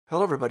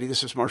Hello, everybody.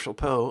 This is Marshall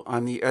Poe.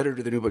 I'm the editor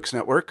of the New Books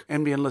Network.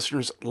 NBN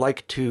listeners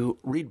like to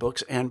read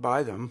books and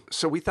buy them.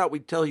 So we thought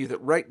we'd tell you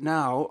that right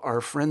now, our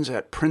friends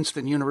at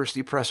Princeton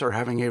University Press are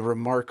having a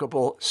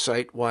remarkable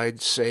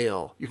site-wide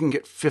sale. You can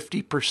get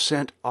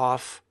 50%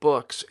 off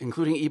books,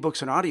 including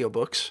ebooks and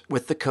audiobooks,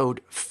 with the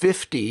code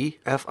 50,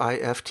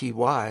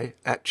 F-I-F-T-Y,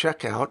 at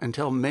checkout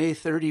until May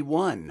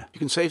 31. You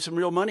can save some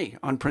real money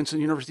on Princeton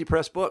University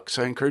Press books.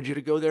 I encourage you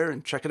to go there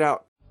and check it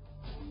out.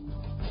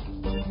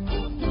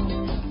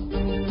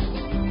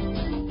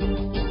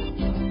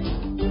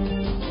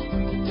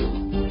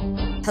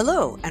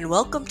 Hello, and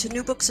welcome to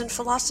New Books in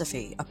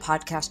Philosophy, a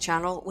podcast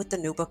channel with the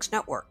New Books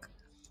Network.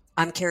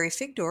 I'm Carrie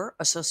Figdor,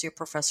 Associate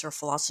Professor of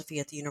Philosophy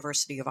at the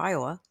University of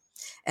Iowa,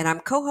 and I'm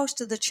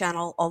co-host of the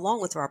channel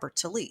along with Robert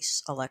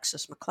Talisse,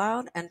 Alexis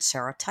McLeod, and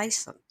Sarah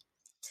Tyson.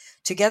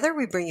 Together,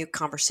 we bring you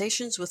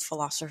conversations with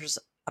philosophers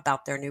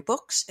about their new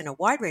books in a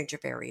wide range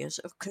of areas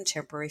of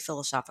contemporary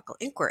philosophical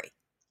inquiry.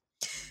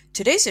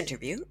 Today's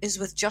interview is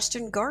with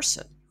Justin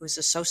Garson, who is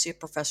Associate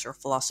Professor of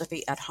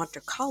Philosophy at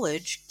Hunter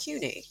College,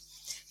 CUNY.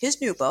 His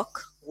new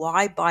book,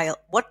 What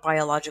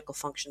Biological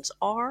Functions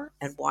Are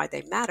and Why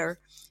They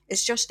Matter,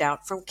 is just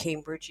out from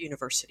Cambridge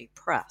University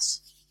Press.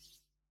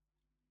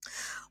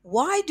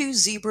 Why do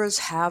zebras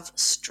have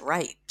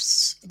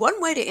stripes?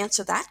 One way to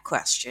answer that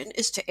question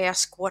is to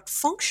ask what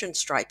function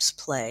stripes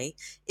play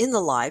in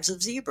the lives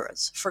of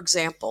zebras. For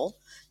example,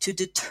 to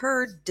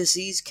deter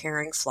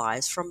disease-carrying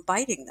flies from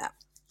biting them.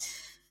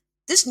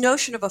 This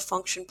notion of a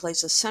function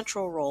plays a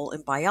central role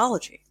in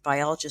biology.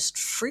 Biologists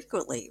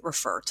frequently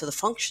refer to the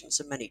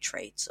functions of many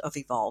traits of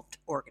evolved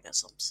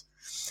organisms.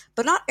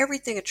 But not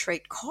everything a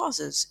trait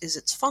causes is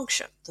its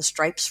function. The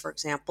stripes, for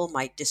example,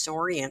 might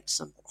disorient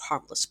some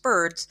harmless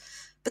birds,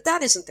 but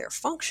that isn't their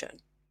function.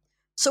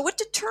 So what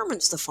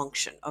determines the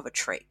function of a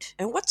trait?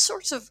 And what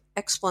sorts of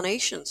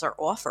explanations are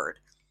offered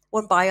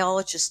when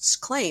biologists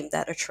claim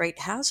that a trait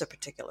has a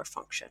particular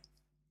function?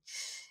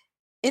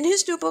 In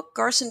his new book,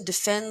 Garson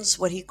defends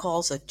what he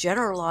calls a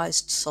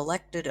generalized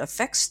selected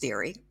effects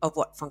theory of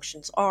what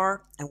functions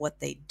are and what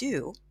they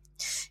do.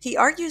 He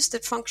argues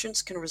that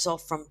functions can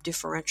result from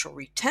differential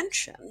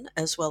retention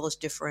as well as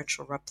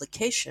differential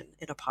replication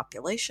in a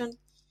population.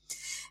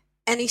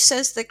 And he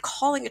says that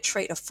calling a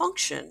trait a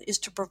function is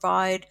to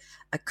provide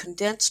a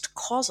condensed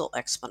causal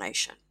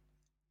explanation.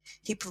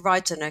 He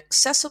provides an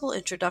accessible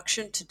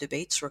introduction to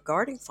debates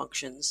regarding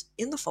functions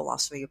in the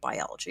philosophy of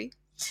biology,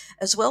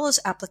 as well as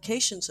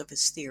applications of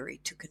his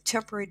theory to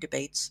contemporary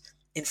debates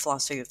in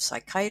philosophy of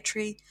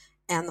psychiatry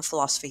and the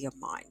philosophy of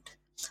mind.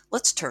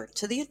 Let's turn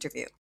to the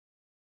interview.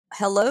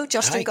 Hello,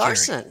 Justin Hi,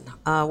 Garson.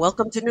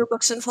 Welcome to New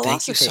Books in Philosophy.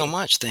 Thank you so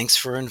much. Thanks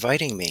for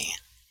inviting me.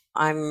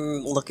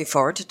 I'm looking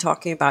forward to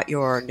talking about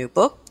your new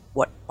book,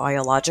 What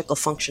Biological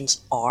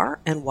Functions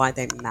Are and Why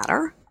They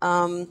Matter.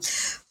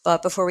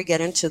 But before we get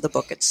into the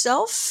book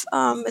itself,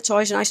 it's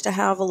always nice to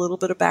have a little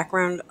bit of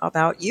background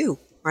about you,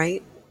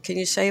 right? Can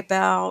you say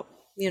about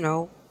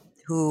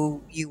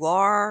who you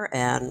are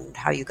and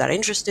how you got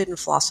interested in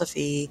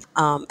philosophy,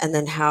 and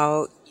then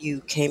how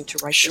you came to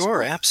write Sure,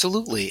 this book?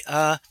 Absolutely.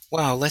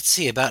 Let's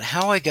see about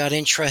how I got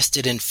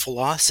interested in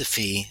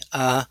philosophy.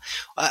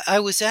 I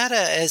was at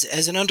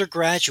as an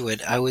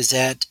undergraduate, I was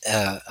at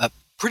a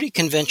pretty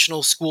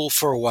conventional school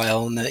for a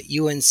while in the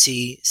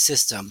UNC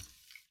system,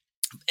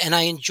 and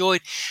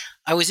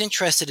I was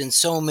interested in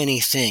so many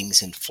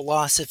things, in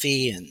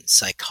philosophy and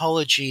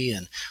psychology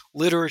and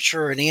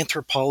literature and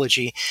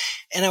anthropology,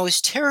 and I was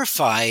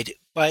terrified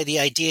by the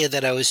idea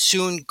that I was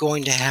soon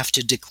going to have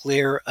to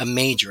declare a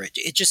major.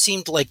 It just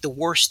seemed like the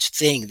worst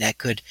thing that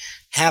could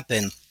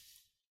happen.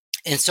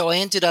 And so I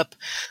ended up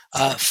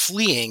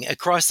fleeing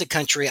across the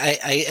country.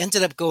 I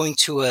ended up going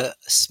to a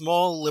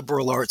small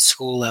liberal arts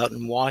school out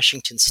in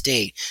Washington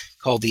State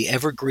called the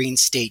Evergreen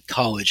State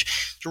College.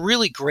 It's a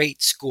really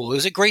great school. It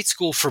was a great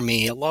school for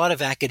me, a lot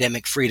of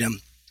academic freedom.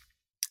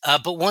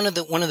 But one of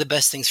the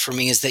best things for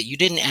me is that you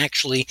didn't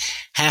actually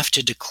have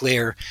to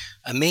declare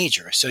a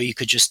major. So you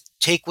could just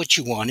take what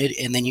you wanted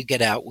and then you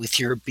get out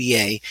with your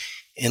BA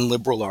in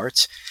liberal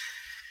arts.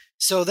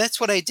 So that's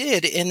what I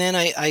did. And then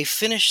I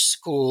finished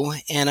school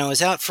and I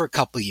was out for a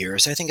couple of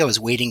years. I think I was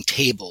waiting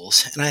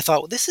tables. And I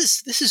thought, well, this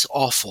is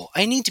awful.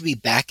 I need to be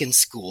back in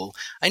school.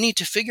 I need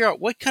to figure out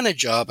what kind of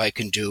job I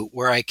can do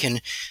where I can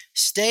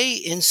stay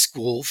in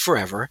school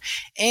forever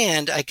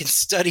and I can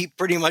study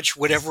pretty much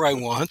whatever I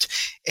want.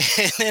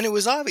 And then it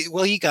was obvious,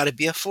 well, you got to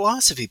be a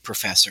philosophy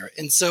professor.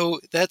 And so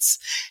that's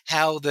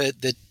how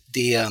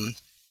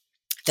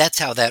that's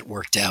how that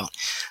worked out.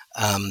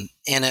 And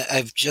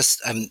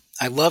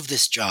I love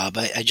this job.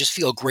 I just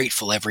feel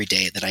grateful every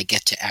day that I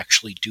get to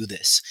actually do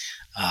this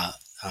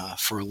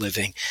for a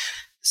living.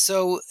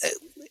 So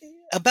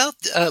about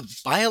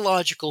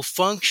biological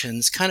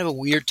functions, kind of a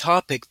weird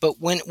topic, but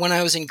when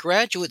I was in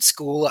graduate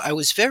school, I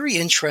was very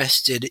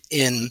interested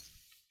in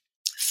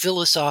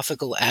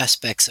philosophical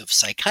aspects of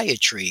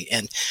psychiatry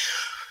and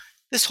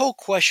this whole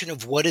question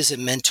of what is a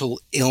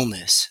mental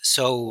illness.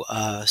 So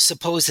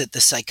suppose that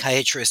the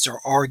psychiatrists are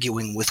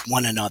arguing with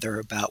one another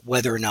about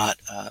whether or not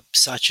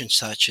such and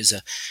such is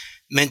a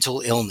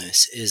mental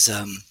illness is,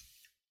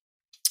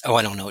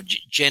 I don't know,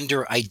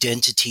 gender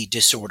identity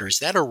disorders. Is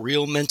that a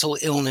real mental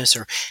illness,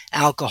 or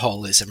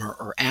alcoholism,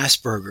 or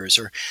Asperger's,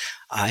 or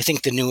I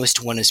think the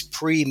newest one is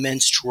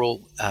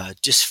premenstrual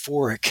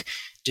dysphoric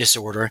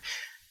disorder.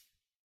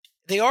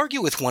 They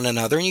argue with one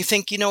another, and you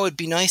think, it'd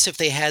be nice if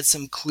they had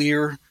some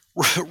clear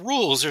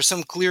rules or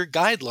some clear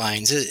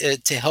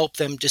guidelines to help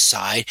them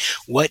decide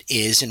what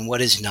is and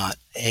what is not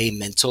a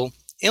mental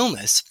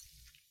illness.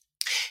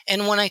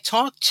 And when I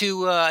talked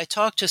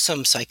to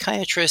some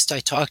psychiatrists, I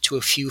talked to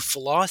a few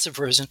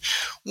philosophers, and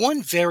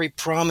one very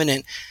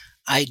prominent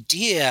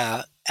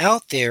idea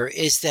out there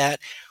is that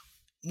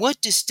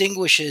what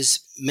distinguishes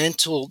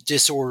mental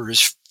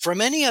disorders from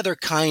any other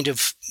kind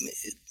of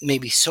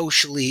maybe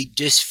socially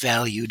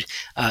disvalued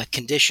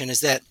condition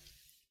is that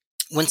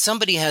when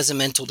somebody has a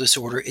mental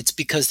disorder, it's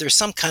because there's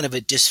some kind of a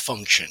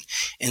dysfunction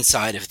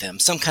inside of them,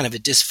 some kind of a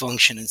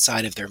dysfunction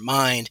inside of their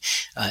mind,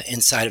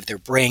 inside of their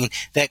brain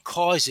that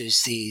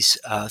causes these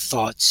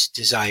thoughts,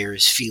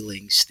 desires,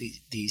 feelings,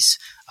 these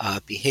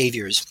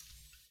behaviors.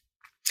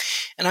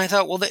 And I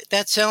thought, well,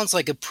 that sounds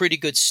like a pretty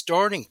good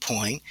starting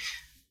point.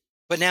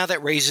 But now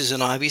that raises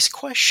an obvious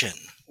question.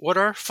 What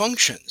are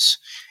functions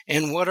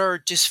and what are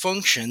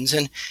dysfunctions?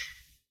 And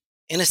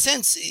in a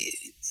sense,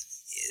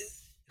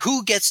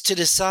 who gets to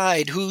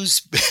decide whose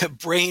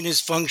brain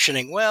is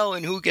functioning well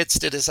and who gets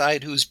to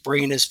decide whose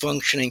brain is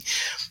functioning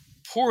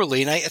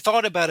poorly? And I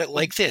thought about it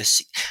like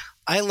this.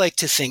 I like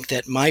to think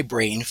that my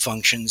brain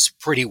functions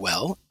pretty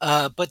well,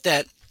 but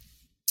that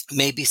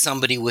maybe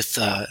somebody with,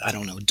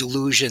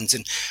 delusions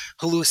and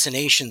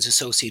hallucinations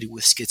associated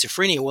with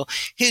schizophrenia, well,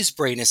 his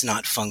brain is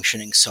not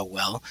functioning so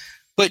well.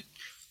 But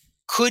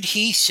could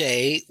he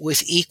say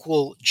with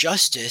equal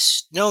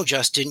justice, no,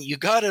 Justin, you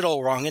got it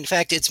all wrong. In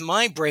fact, it's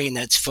my brain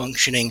that's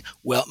functioning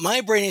well. My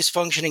brain is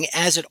functioning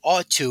as it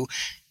ought to.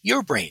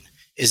 Your brain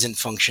isn't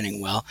functioning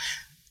well.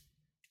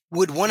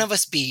 Would one of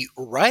us be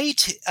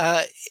right?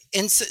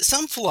 And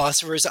some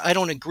philosophers, I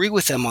don't agree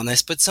with them on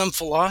this, but some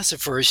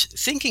philosophers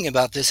thinking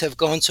about this have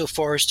gone so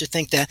far as to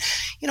think that,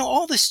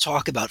 all this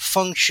talk about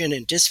function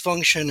and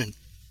dysfunction and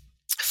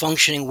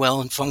functioning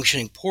well and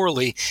functioning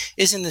poorly,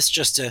 isn't this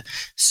just a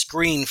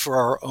screen for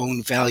our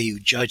own value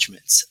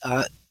judgments?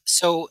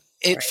 So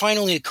it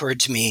finally occurred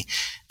to me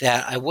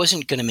that I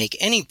wasn't going to make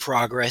any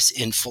progress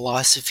in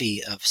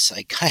philosophy of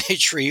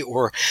psychiatry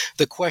or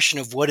the question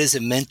of what is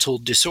a mental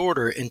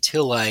disorder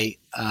until I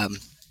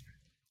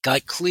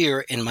got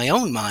clear in my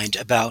own mind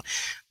about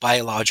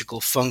biological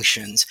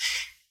functions.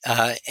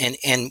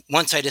 And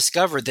once I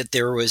discovered that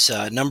there was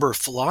a number of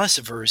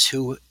philosophers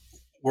who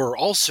were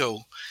also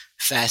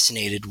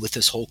fascinated with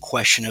this whole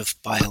question of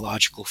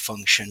biological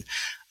function,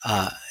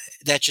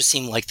 that just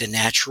seemed like the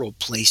natural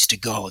place to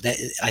go. That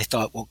I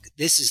thought, well,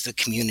 this is the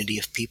community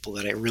of people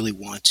that I really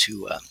want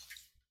to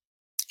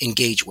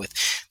engage with.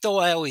 Though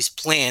I always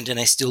planned, and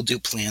I still do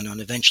plan on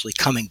eventually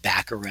coming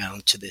back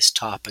around to this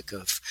topic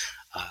of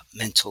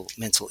mental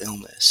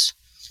illness.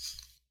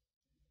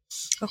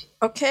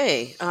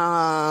 Okay,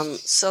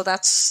 so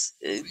that's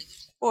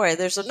boy.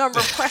 There's a number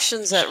of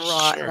questions that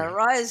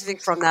arise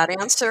from that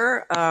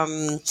answer,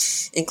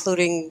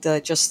 including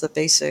just the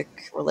basic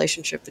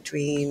relationship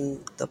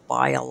between the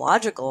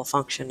biological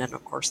function and,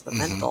 of course, the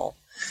mental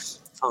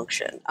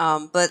function.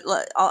 But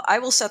I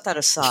will set that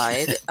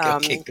aside.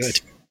 Okay, good.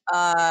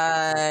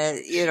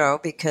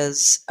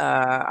 Because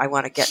I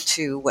want to get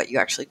to what you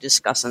actually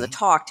discuss in the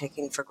talk,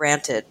 taking for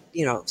granted,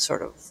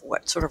 sort of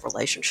what sort of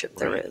relationship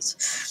there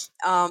is.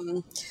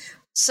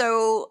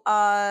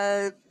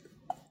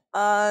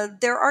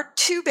 There are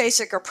two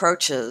basic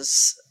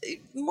approaches,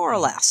 more or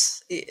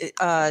less,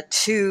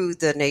 to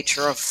the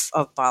nature of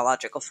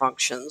biological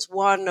functions.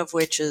 One of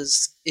which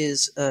is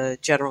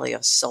generally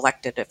a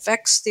selected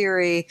effects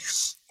theory,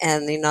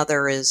 and the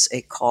other is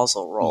a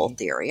causal role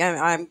theory.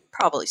 I'm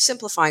probably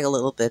simplifying a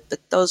little bit, but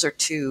those are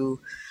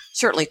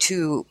certainly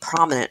two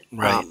prominent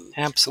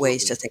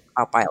ways to think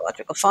about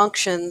biological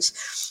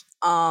functions.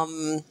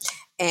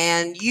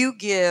 And you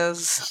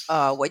give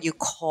what you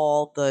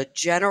call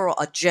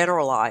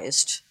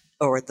generalized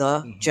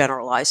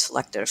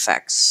selected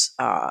effects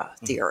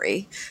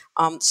theory.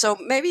 So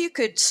maybe you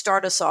could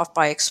start us off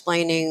by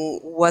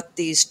explaining what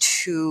these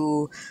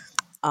two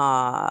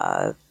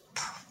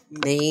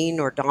main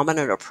or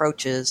dominant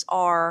approaches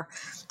are,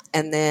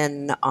 and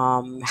then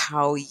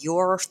how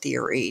your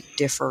theory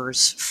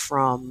differs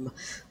from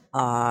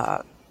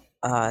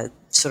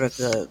sort of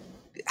the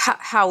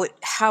how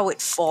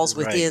it falls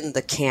within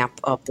the camp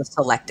of the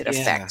selected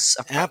effects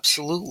approach.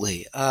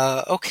 Absolutely.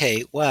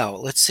 Okay. Wow.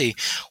 Let's see.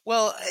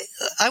 Well,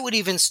 I would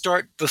even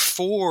start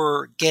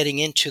before getting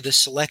into the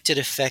selected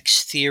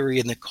effects theory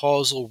and the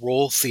causal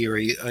role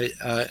theory.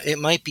 It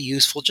might be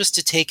useful just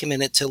to take a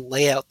minute to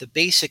lay out the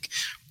basic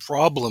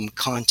problem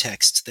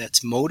context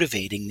that's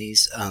motivating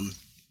these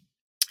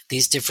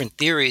these different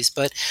theories.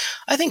 But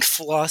I think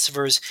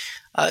philosophers,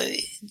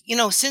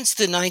 since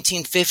the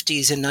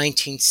 1950s and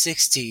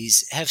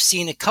 1960s, have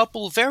seen a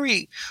couple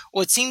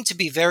what seem to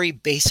be very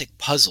basic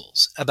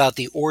puzzles about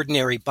the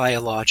ordinary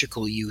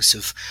biological use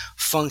of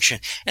function.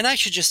 And I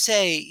should just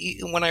say,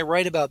 when I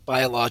write about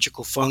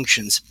biological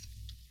functions,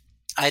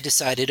 I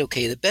decided,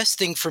 okay, the best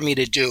thing for me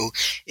to do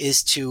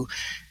is to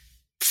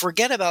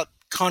forget about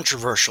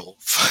controversial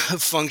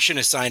function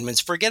assignments,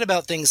 forget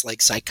about things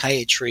like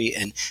psychiatry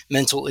and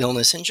mental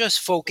illness, and just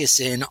focus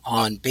in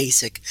on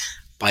basic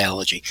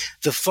biology.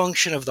 The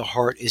function of the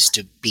heart is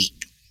to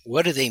beat.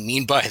 What do they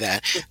mean by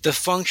that? The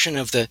function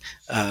of the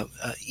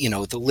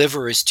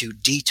liver is to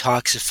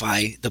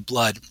detoxify the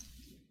blood.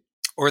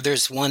 Or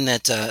there's one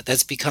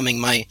that's becoming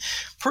my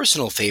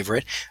personal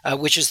favorite,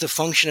 which is the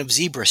function of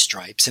zebra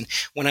stripes. And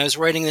when I was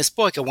writing this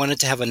book, I wanted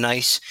to have a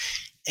nice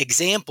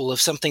example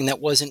of something that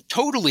wasn't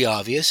totally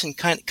obvious and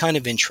kind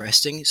of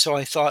interesting. So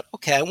I thought,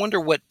 okay, I wonder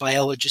what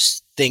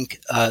biologists think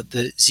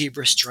the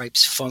zebra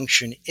stripes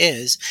function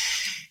is.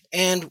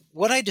 And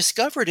what I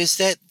discovered is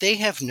that they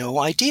have no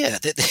idea,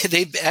 that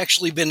they've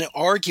actually been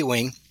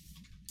arguing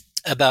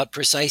about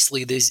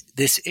precisely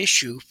this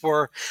issue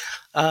for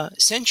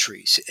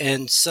centuries.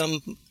 And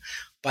some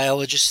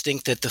biologists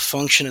think that the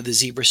function of the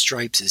zebra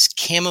stripes is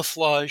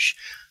camouflage.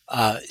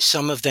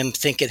 Some of them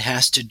think it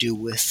has to do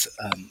with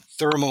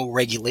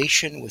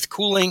thermoregulation, with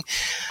cooling.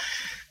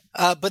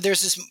 But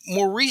there's this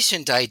more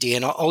recent idea,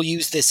 and I'll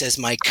use this as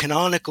my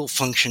canonical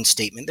function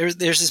statement. There's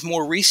this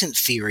more recent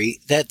theory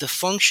that the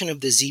function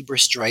of the zebra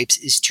stripes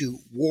is to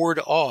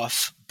ward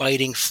off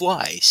biting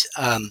flies.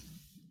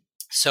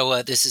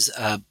 So this is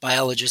a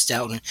biologist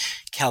out in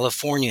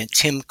California,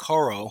 Tim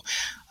Caro,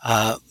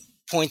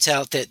 points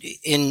out that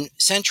in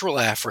Central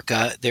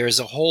Africa, there's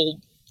a whole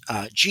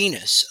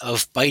genus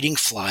of biting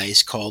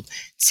flies called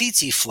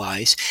tsetse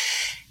flies,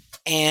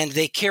 and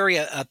they carry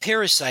a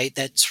parasite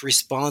that's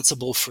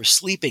responsible for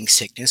sleeping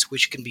sickness,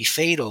 which can be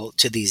fatal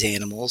to these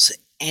animals.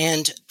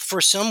 And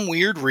for some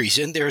weird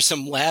reason, there's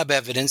some lab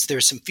evidence,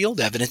 there's some field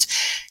evidence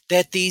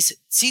that these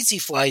tsetse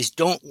flies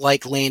don't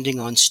like landing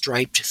on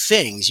striped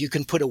things. You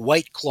can put a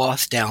white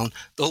cloth down,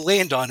 they'll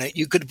land on it.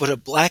 You could put a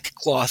black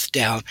cloth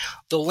down,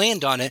 they'll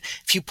land on it.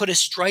 If you put a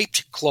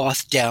striped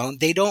cloth down,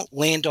 they don't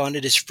land on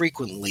it as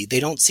frequently.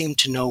 They don't seem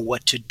to know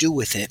what to do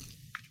with it.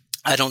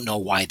 I don't know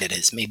why that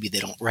is. Maybe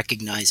they don't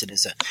recognize it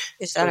as a.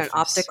 Is that an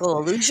optical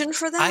illusion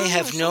for them? I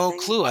have no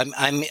clue.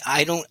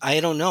 I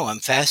don't know. I'm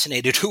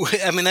fascinated.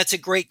 I mean, that's a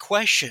great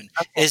question.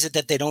 Okay. Is it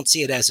that they don't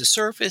see it as a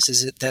surface?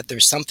 Is it that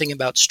there's something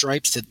about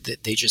stripes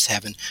that they just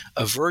have an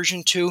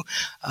aversion to?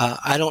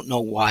 I don't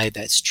know why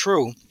that's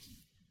true.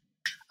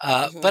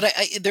 But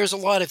there's a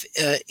lot of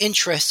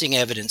interesting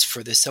evidence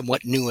for this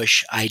somewhat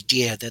newish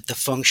idea that the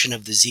function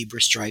of the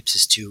zebra stripes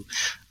is to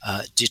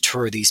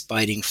deter these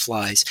biting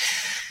flies.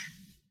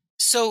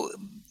 So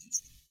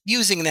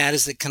using that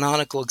as the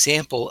canonical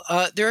example,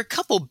 there are a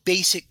couple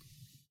basic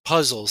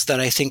puzzles that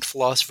I think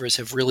philosophers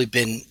have really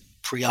been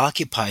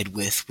preoccupied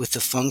with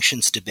the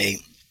functions debate.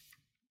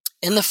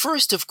 And the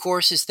first, of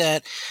course, is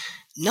that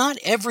not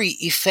every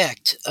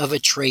effect of a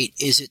trait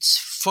is its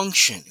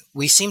function.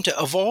 We seem to,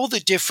 of all the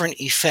different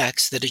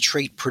effects that a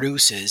trait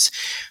produces,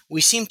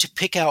 we seem to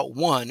pick out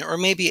one or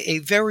maybe a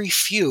very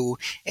few,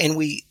 and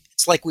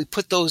it's like we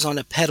put those on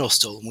a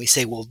pedestal and we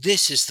say, well,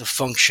 this is the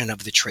function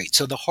of the trait.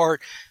 So the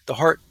heart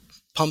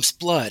pumps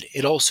blood.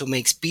 It also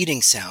makes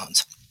beating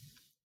sounds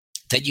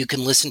that you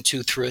can listen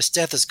to through a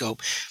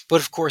stethoscope.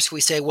 But of course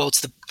we say, well, it's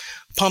the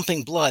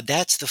pumping blood.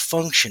 That's the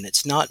function.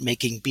 It's not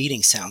making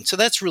beating sounds. So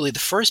that's really the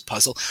first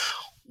puzzle.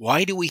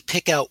 Why do we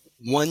pick out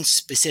one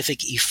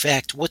specific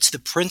effect? What's the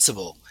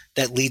principle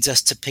that leads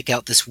us to pick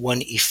out this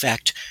one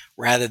effect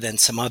rather than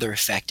some other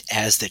effect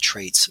as the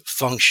trait's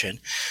function?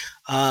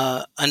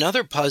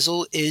 Another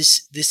puzzle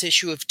is this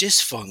issue of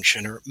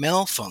dysfunction or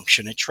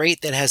malfunction. A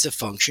trait that has a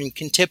function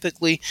can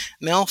typically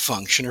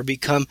malfunction or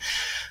become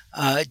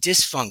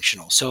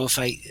dysfunctional. So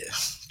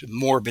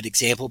morbid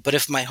example, but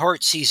if my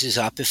heart seizes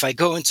up, if I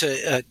go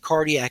into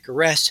cardiac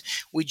arrest,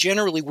 we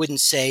generally wouldn't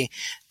say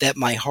that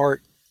my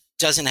heart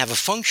doesn't have a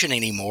function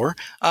anymore.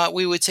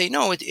 We would say,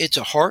 no, it's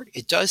a heart.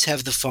 It does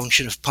have the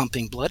function of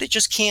pumping blood. It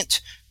just can't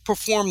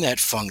perform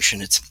that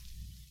function. It's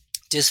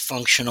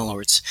dysfunctional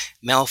or it's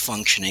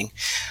malfunctioning.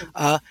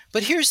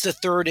 But here's the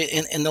third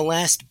and the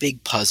last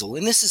big puzzle,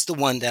 and this is the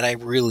one that I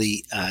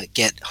really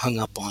get hung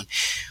up on,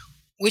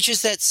 which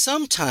is that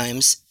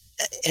sometimes,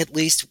 at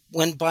least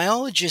when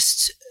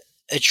biologists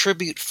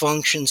attribute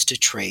functions to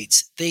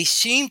traits, they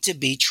seem to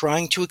be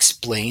trying to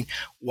explain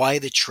why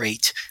the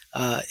trait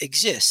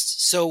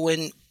exists. So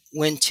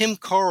when Tim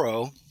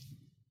Caro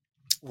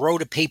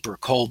wrote a paper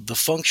called The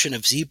Function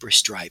of Zebra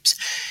Stripes,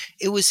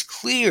 it was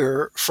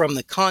clear from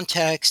the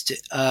context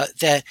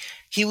that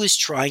he was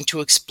trying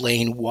to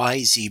explain why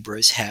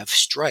zebras have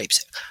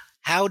stripes.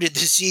 How did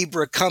the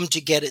zebra come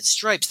to get its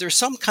stripes? There's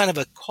some kind of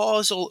a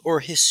causal or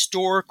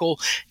historical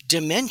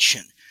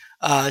dimension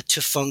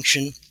to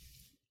function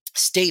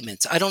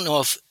statements. I don't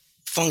know if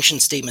function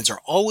statements are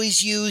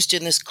always used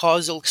in this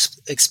causal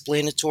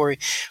explanatory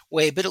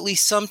way, but at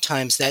least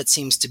sometimes that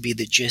seems to be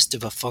the gist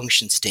of a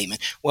function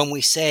statement. When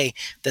we say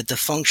that the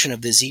function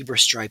of the zebra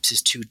stripes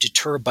is to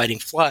deter biting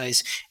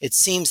flies, it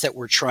seems that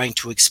we're trying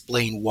to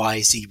explain why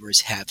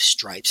zebras have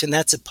stripes. And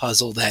that's a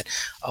puzzle that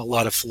a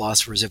lot of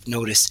philosophers have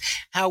noticed.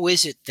 How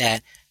is it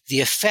that the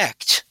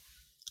effect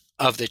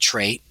of the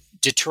trait,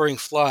 deterring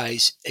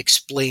flies,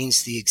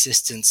 explains the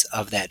existence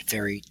of that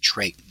very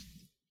trait?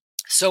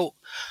 So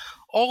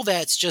all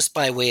that's just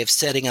by way of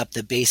setting up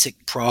the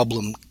basic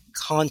problem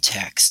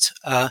context.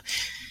 Now,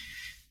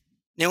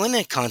 in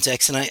that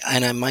context, and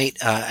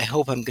I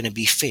hope I'm going to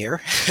be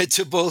fair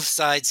to both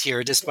sides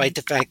here, despite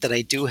the fact that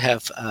I do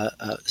have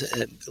a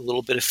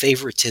little bit of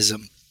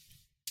favoritism.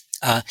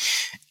 In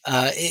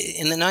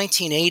the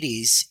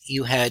 1980s,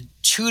 you had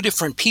two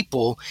different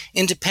people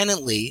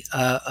independently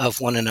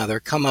of one another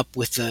come up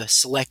with the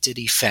selected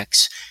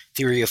effects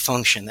theory of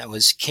function. That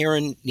was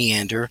Karen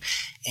Neander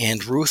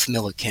and Ruth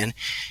Millikan.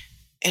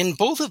 And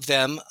both of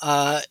them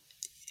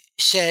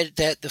said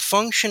that the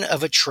function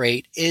of a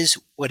trait is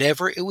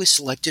whatever it was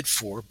selected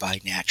for by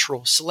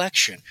natural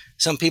selection.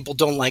 Some people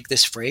don't like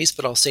this phrase,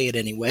 but I'll say it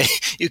anyway.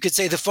 You could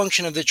say the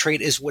function of the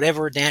trait is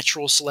whatever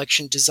natural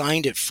selection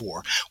designed it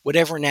for,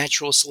 whatever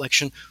natural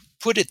selection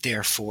put it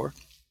there for.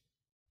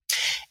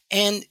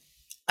 And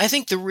I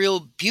think the real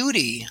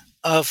beauty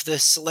of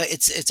this,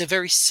 it's a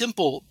very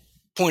simple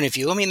point of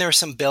view. I mean, there are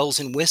some bells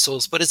and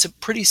whistles, but it's a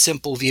pretty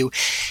simple view.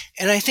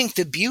 And I think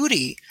the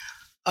beauty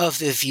of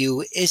the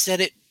view is that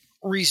it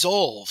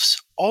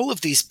resolves all of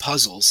these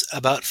puzzles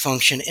about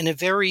function in a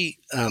very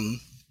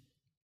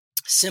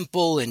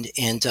simple and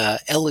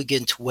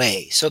elegant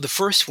way. So the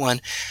first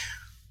one,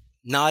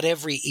 not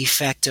every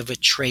effect of a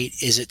trait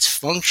is its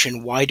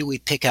function. Why do we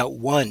pick out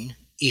one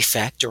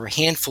effect or a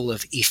handful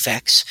of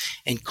effects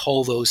and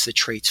call those the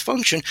trait's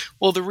function?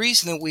 Well, the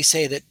reason that we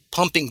say that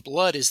pumping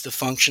blood is the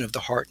function of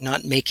the heart,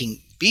 not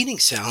making beating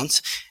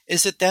sounds,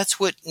 is that that's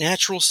what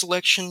natural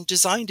selection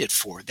designed it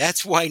for.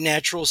 That's why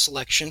natural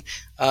selection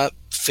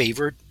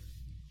favored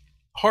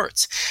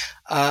hearts.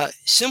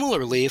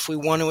 Similarly, if we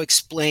want to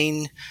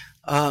explain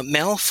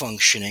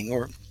malfunctioning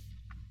or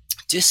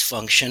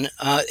dysfunction,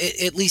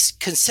 at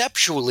least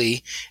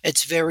conceptually,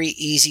 it's very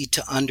easy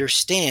to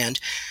understand.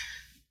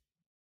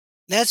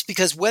 That's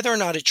because whether or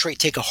not a trait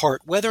take a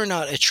heart, whether or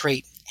not a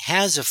trait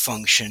has a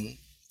function,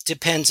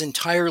 depends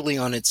entirely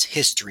on its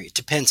history. It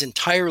depends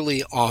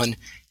entirely on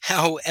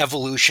how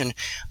evolution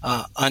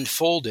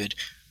unfolded.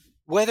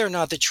 Whether or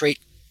not the trait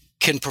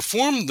can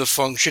perform the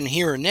function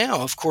here and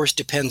now, of course,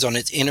 depends on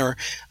its inner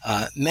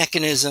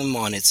mechanism,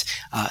 on its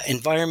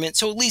environment.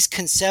 So at least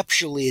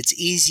conceptually, it's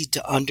easy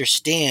to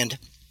understand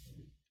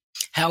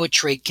how a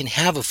trait can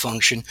have a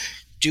function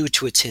due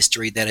to its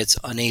history that it's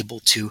unable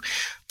to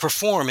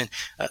perform. And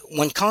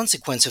one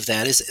consequence of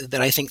that is that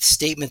I think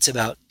statements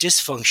about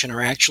dysfunction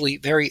are actually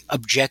very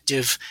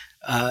objective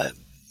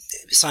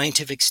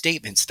scientific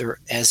statements. They're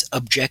as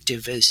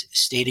objective as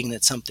stating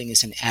that something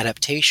is an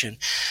adaptation.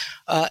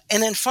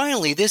 And then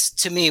finally, this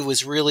to me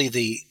was really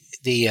the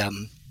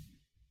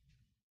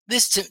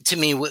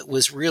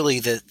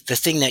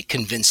thing that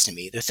convinced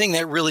me, the thing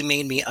that really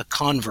made me a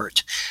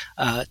convert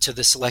to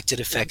the selected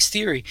effects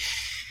theory,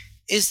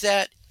 is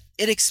that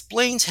it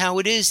explains how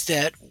it is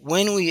that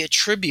when we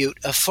attribute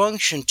a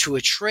function to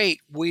a trait,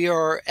 we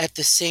are at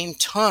the same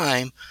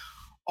time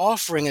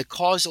offering a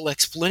causal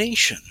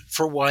explanation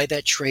for why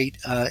that trait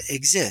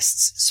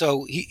exists.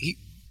 So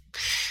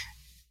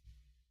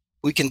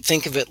we can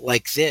think of it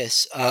like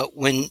this.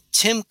 When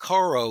Tim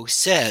Caro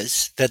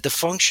says that the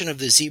function of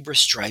the zebra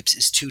stripes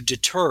is to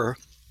deter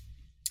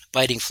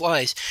biting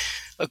flies,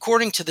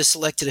 according to the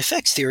selected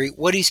effects theory,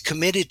 what he's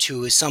committed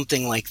to is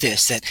something like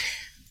this, that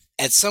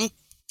at some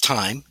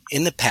time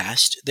in the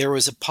past, there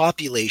was a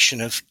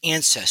population of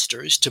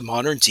ancestors to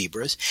modern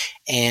zebras,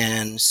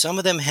 and some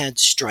of them had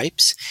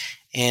stripes,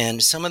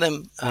 and some of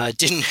them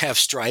didn't have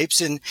stripes.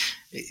 And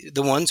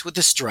the ones with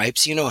the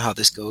stripes, you know how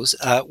this goes,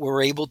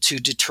 were able to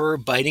deter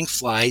biting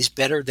flies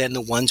better than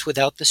the ones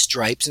without the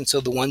stripes. And so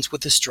the ones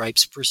with the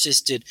stripes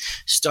persisted,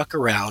 stuck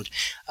around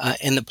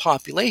in the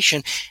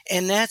population.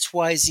 And that's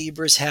why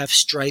zebras have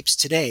stripes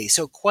today.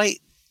 So quite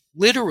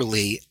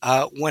literally,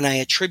 when I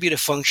attribute a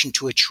function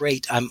to a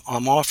trait, I'm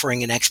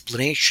offering an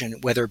explanation,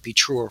 whether it be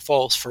true or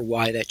false, for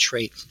why that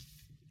trait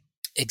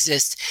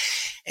exists.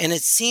 And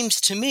it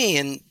seems to me,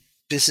 and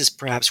this is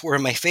perhaps where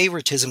my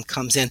favoritism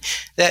comes in,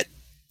 that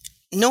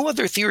no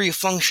other theory of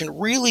function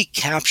really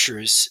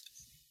captures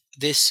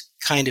this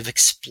kind of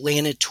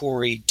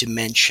explanatory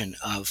dimension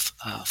of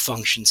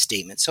function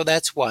statements. So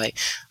that's why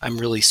I'm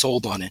really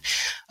sold on it.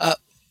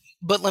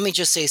 But let me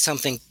just say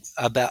something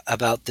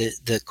about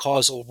the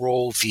causal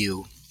role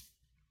view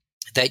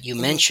that you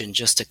mentioned,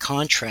 just to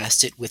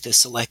contrast it with the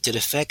selected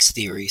effects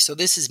theory. So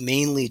this is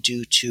mainly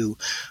due to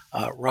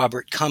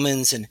Robert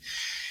Cummins. In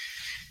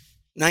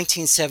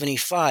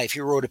 1975, he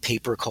wrote a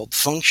paper called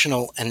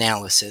Functional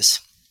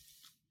Analysis.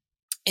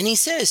 And he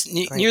says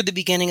near the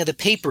beginning of the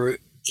paper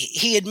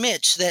he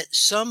admits that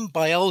some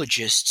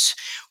biologists,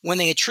 when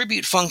they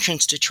attribute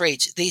functions to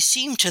traits, they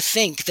seem to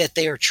think that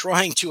they are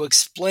trying to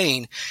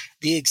explain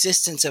the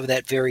existence of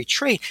that very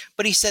trait.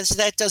 But he says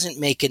that doesn't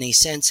make any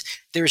sense.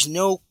 There's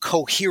no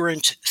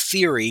coherent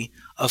theory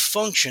of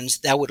functions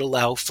that would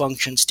allow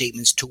function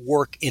statements to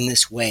work in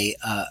this way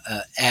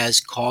as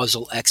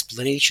causal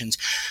explanations.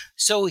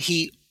 So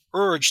he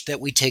urged that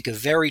we take a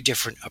very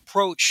different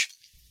approach.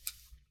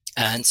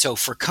 And so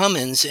for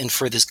Cummins and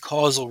for this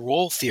causal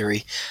role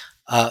theory,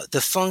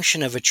 the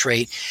function of a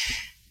trait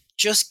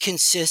just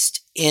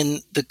consists in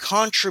the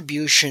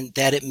contribution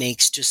that it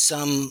makes to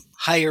some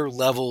higher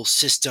level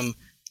system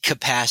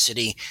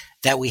capacity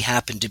that we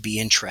happen to be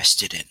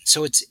interested in.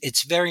 So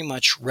it's very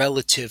much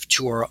relative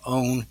to our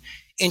own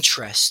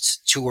interests,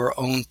 to our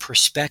own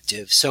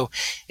perspective. So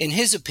in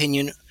his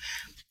opinion,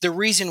 the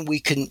reason we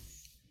can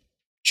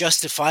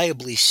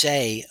justifiably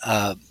say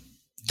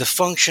the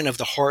function of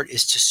the heart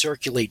is to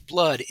circulate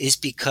blood is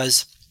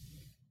because,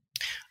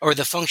 or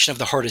the function of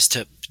the heart is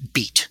to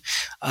beat.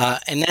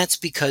 And that's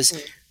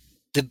because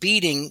the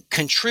beating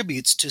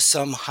contributes to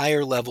some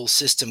higher level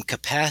system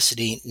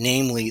capacity,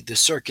 namely the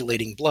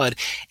circulating blood,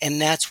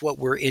 and that's what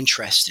we're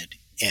interested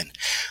in.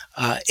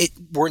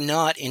 We're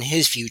not, in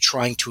his view,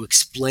 trying to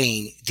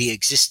explain the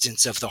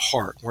existence of the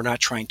heart. We're not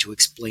trying to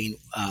explain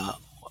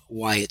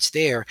why it's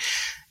there.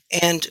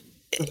 And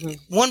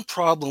one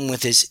problem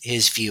with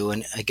his view,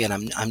 and again,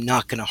 I'm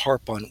not going to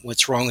harp on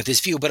what's wrong with his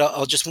view, but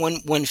I'll just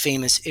one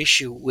famous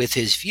issue with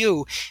his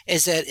view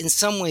is that in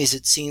some ways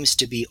it seems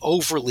to be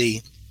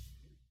overly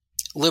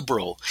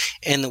liberal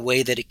in the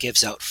way that it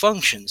gives out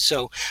functions.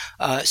 So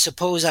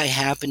suppose I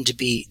happen to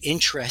be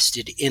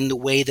interested in the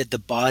way that the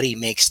body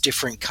makes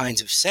different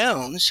kinds of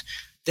sounds,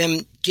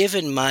 then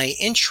given my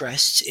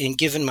interests and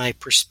given my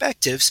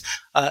perspectives,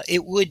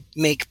 it would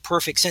make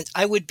perfect sense.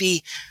 I would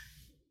be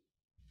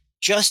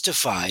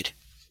justified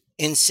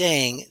in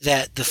saying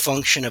that the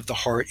function of the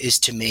heart is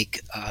to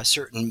make a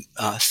certain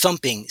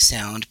thumping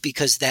sound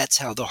because that's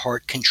how the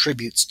heart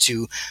contributes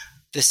to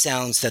the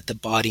sounds that the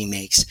body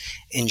makes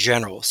in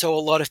general. So a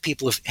lot of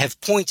people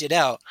have pointed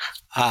out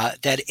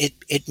that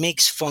it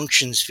makes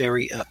functions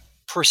very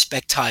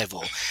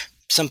perspectival.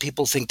 Some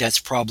people think that's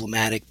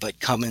problematic, but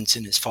Cummins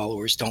and his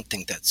followers don't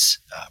think that's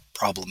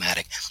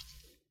problematic.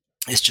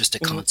 It's just a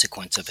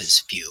consequence of his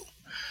view.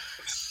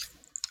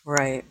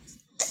 Right.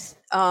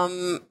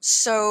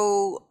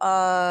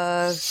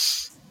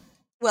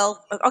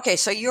 Well, okay.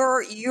 So you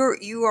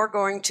are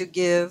going to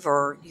give,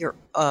 or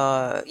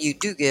you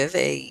do give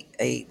a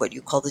what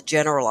you call the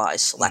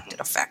generalized selected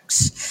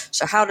effects.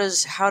 So how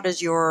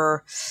does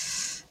your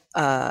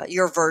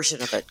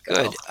version of it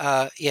go? Good.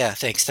 Yeah,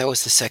 thanks. That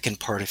was the second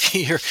part of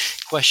your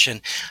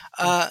question.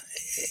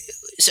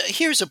 So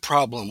here's a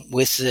problem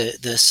with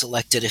the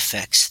selected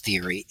effects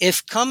theory.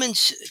 If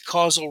Cummins'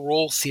 causal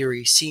role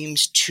theory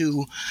seems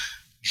too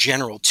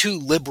general, too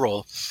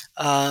liberal,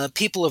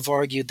 people have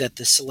argued that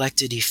the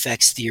selected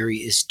effects theory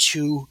is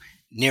too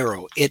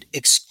narrow. It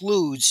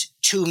excludes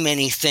too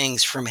many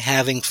things from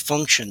having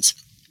functions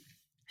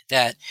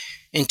that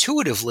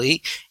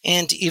intuitively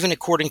and even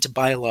according to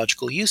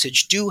biological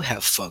usage do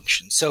have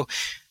functions. So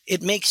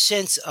it makes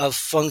sense of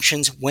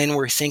functions when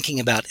we're thinking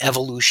about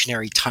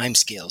evolutionary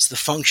timescales, the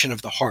function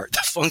of the heart, the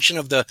function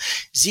of the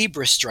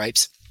zebra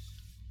stripes.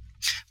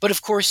 But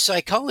of course,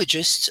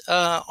 psychologists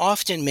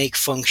often make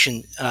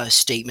function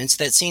statements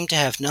that seem to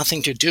have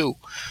nothing to do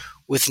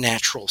with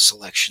natural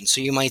selection.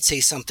 So you might say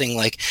something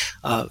like,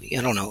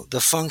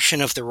 the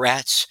function of the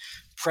rat's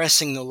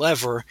pressing the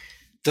lever.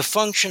 The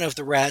function of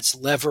the rat's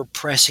lever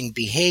pressing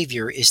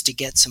behavior is to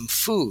get some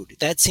food.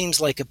 That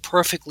seems like a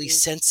perfectly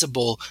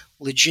sensible,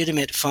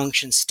 legitimate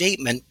function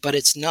statement, but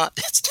it's not.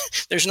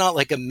 There's not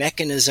like a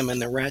mechanism in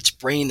the rat's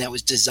brain that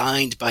was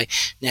designed by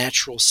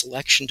natural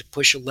selection to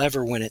push a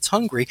lever when it's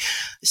hungry.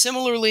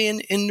 Similarly, in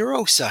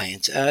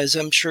neuroscience, as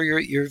I'm sure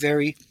you're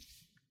very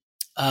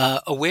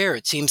aware,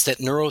 it seems that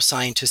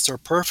neuroscientists are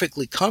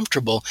perfectly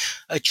comfortable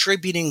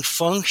attributing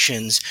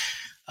functions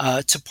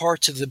to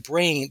parts of the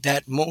brain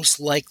that most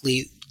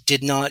likely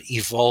did not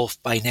evolve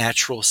by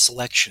natural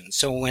selection.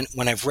 So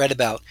when I've read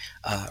about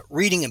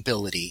reading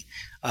ability,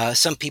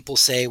 some people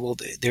say, well,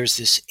 there's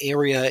this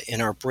area in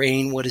our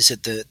brain, what is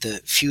it,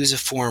 the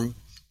fusiform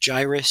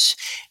gyrus,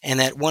 and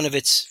that one of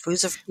its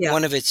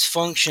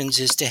functions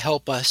is to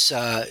help us,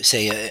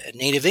 say a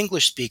native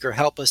English speaker,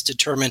 help us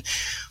determine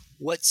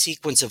what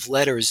sequence of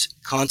letters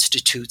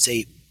constitutes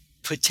a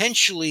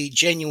potentially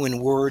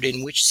genuine word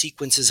in which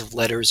sequences of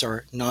letters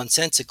are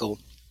nonsensical.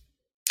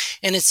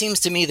 And it seems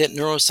to me that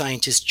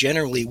neuroscientists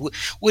generally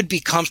would be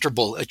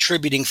comfortable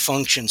attributing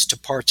functions to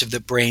parts of the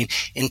brain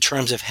in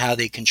terms of how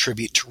they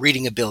contribute to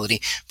reading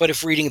ability. But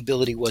if reading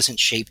ability wasn't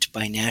shaped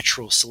by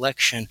natural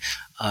selection,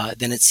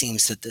 then it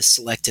seems that the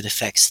selected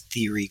effects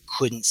theory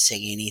couldn't say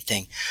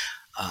anything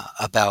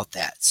about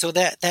that. So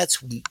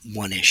that's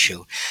one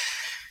issue.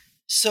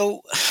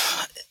 So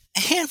a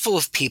handful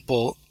of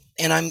people,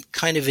 and I'm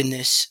kind of in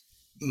this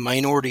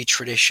minority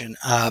tradition.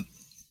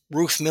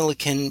 Ruth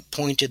Millikan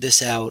pointed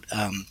this out.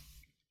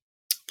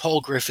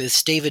 Paul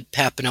Griffiths, David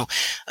Papineau,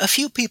 a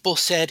few people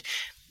said,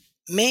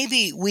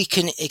 maybe we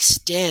can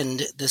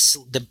extend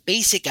the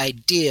basic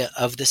idea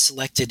of the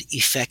selected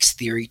effects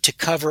theory to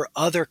cover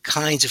other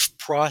kinds of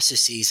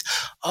processes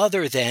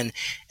other than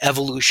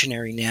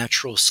evolutionary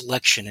natural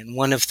selection. And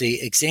one of the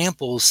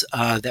examples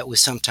that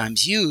was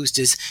sometimes used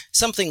is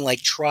something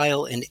like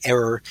trial and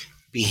error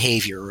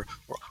behavior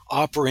or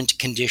operant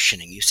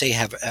conditioning. You say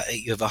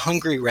you have a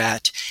hungry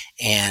rat,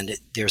 and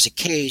there's a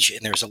cage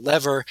and there's a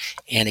lever,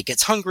 and it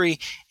gets hungry,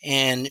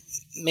 and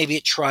maybe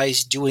it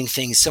tries doing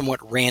things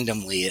somewhat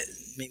randomly. It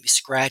maybe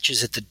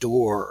scratches at the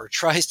door or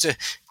tries to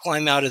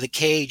climb out of the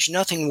cage.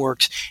 Nothing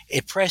works.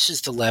 It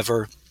presses the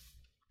lever.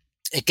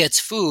 It gets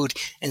food,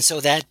 and so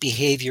that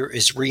behavior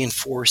is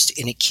reinforced,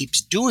 and it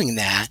keeps doing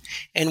that.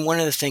 And one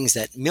of the things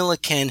that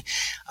Millikan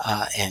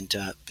and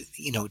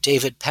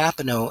David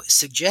Papineau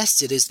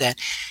suggested is that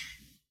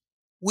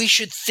we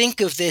should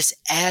think of this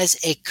as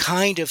a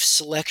kind of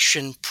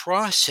selection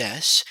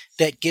process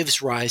that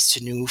gives rise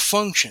to new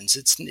functions.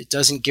 It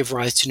doesn't give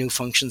rise to new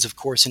functions, of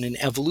course, in an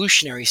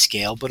evolutionary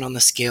scale, but on the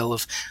scale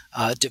of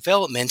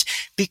development,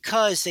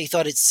 because they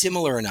thought it's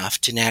similar enough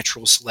to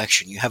natural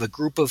selection. You have a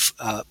group of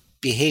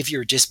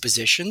behavior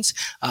dispositions.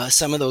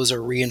 Some of those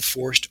are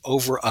reinforced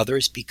over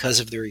others because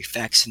of their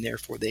effects, and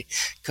therefore they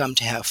come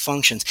to have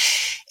functions.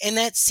 And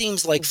that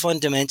seems like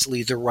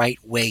fundamentally the right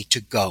way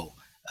to go.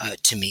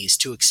 To me, is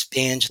to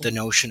expand the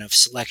notion of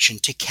selection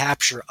to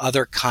capture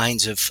other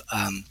kinds of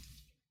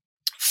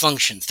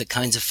functions, the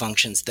kinds of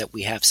functions that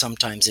we have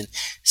sometimes in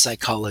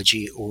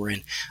psychology or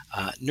in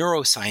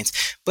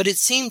neuroscience. But it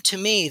seemed to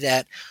me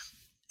that,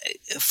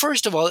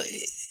 first of all,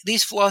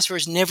 these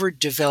philosophers never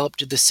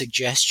developed the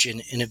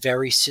suggestion in a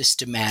very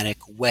systematic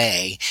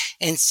way.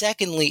 And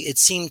secondly, it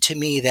seemed to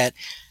me that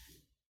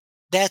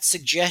that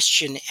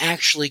suggestion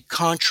actually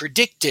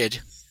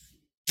contradicted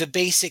the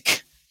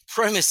basic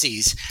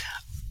premises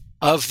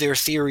of their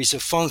theories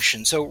of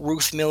function. So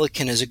Ruth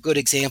Millikan is a good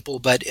example,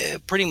 but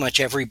pretty much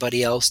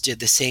everybody else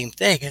did the same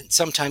thing, and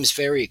sometimes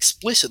very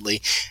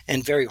explicitly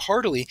and very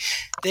heartily.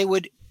 They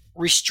would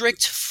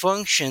restrict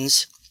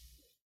functions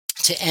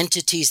to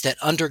entities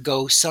that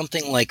undergo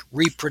something like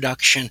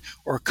reproduction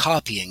or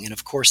copying. And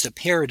of course, the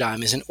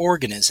paradigm is an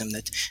organism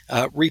that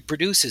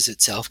reproduces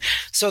itself.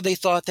 So they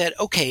thought that,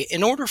 okay,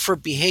 in order for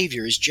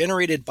behaviors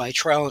generated by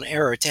trial and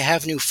error to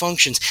have new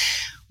functions,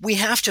 we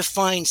have to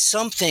find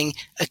something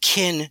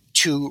akin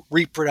to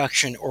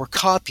reproduction or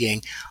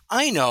copying.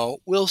 I know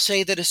we'll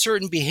say that a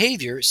certain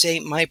behavior, say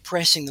my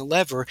pressing the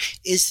lever,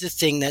 is the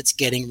thing that's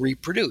getting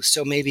reproduced.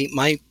 So maybe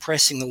my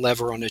pressing the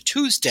lever on a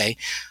Tuesday,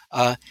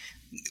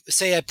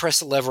 say I press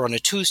the lever on a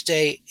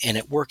Tuesday and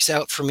it works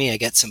out for me, I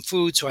get some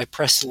food. So I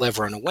press the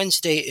lever on a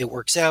Wednesday, it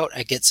works out,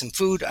 I get some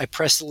food. I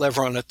press the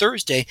lever on a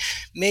Thursday.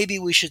 Maybe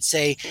we should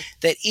say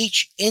that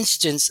each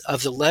instance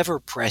of the lever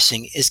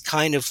pressing is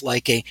kind of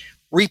like a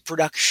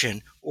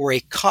reproduction or a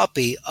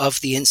copy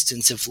of the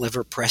instance of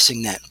lever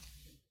pressing that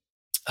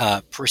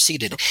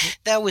preceded.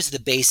 That was the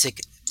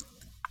basic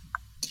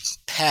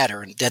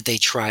pattern that they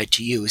tried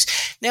to use.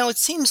 Now, it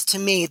seems to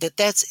me that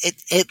that's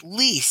at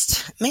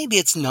least, maybe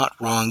it's not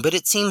wrong, but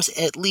it seems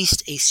at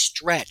least a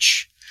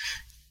stretch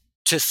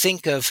to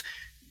think of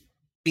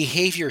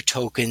behavior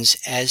tokens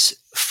as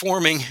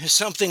forming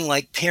something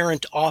like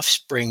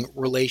parent-offspring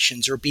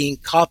relations or being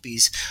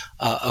copies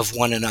of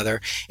one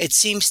another. It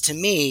seems to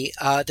me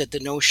that the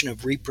notion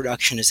of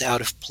reproduction is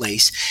out of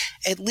place.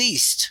 At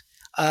least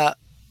a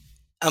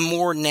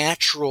more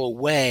natural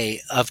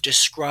way of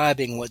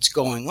describing what's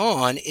going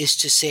on is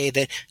to say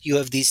that you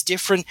have these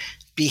different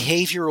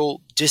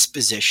behavioral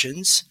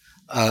dispositions.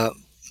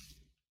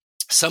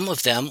 Some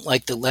of them,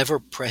 like the lever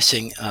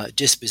pressing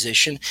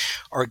disposition,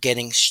 are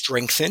getting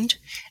strengthened,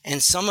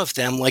 and some of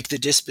them, like the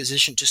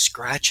disposition to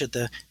scratch at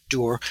the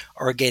door,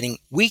 are getting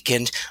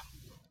weakened.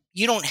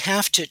 You don't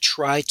have to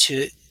try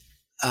to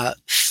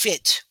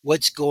fit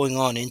what's going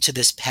on into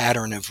this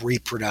pattern of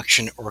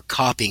reproduction or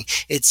copying.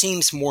 It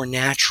seems more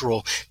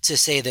natural to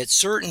say that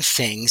certain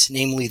things,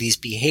 namely these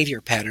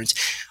behavior patterns,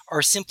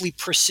 are simply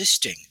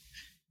persisting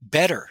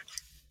better,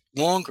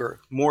 longer,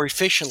 more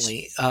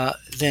efficiently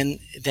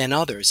than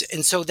others.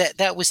 And so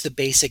that was the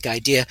basic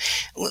idea.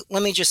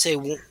 Let me just say,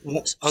 go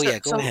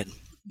ahead.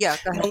 Yeah,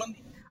 go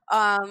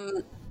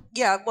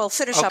ahead. Well,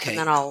 finish up and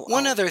then I'll...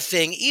 One other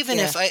thing, even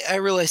if I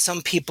realize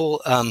some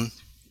people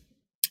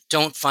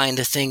don't find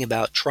the thing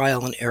about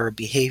trial and error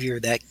behavior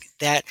that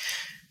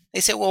they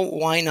say, well,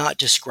 why not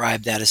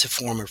describe that as a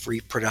form of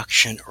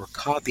reproduction or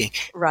copying?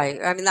 Right.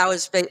 I mean, that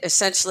was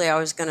essentially, I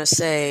was going to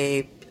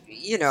say,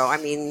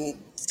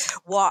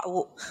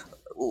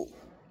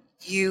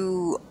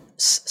 you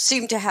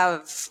seem to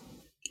have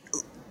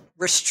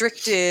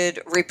restricted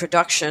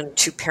reproduction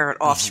to parent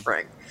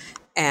offspring.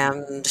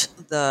 And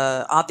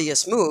the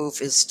obvious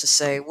move is to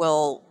say,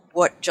 well,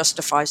 what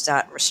justifies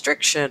that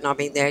restriction? I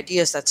mean, the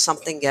idea is that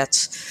something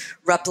gets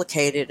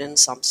replicated in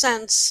some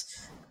sense.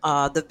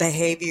 The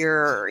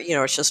behavior,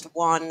 it's just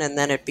one, and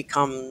then it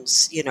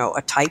becomes,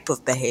 a type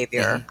of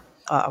behavior.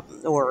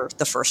 Or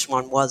the first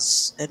one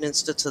was an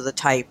instance of the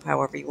type,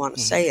 however you want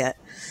to say it.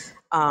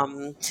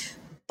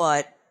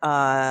 but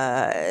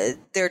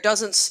there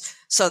doesn't.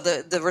 So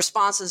the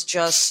response is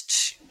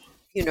just,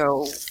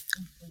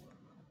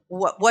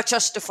 what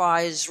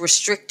justifies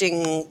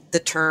restricting the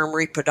term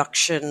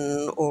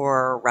reproduction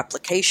or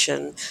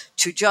replication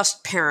to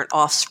just parent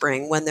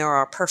offspring when there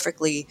are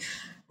perfectly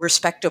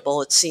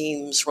respectable, it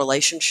seems,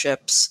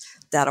 relationships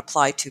that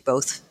apply to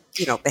both,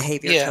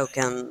 behavior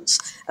tokens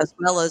as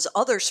well as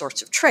other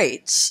sorts of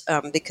traits,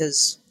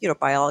 because,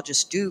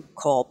 biologists do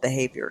call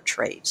behavior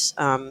traits.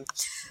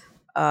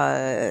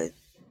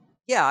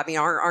 I mean,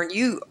 aren't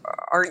you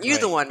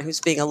Right. the one who's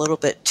being a little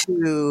bit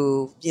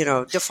too,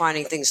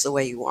 defining things the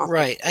way you want?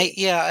 Right.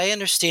 I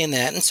understand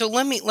that. And so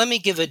let me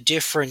give a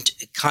different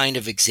kind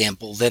of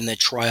example than the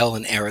trial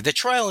and error. The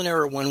trial and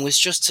error one was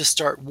just to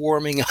start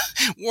warming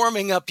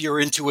up your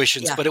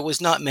intuitions, Yeah. but it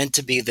was not meant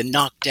to be the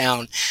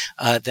knockdown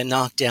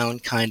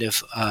kind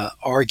of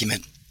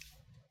argument.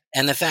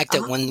 And the fact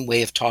that one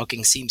way of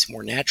talking seems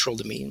more natural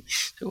to me,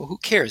 so who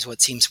cares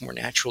what seems more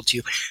natural to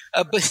you?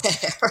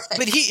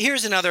 But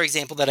here's another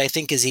example that I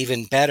think is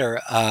even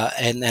better,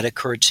 and that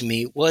occurred to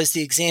me, was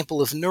the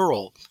example of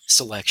neural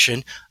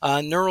selection.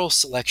 Neural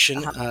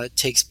selection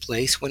takes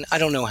place when, I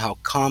don't know how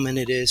common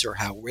it is or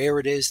how rare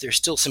it is. There's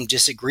still some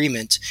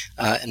disagreement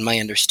in my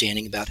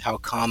understanding about how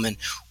common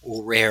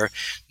or rare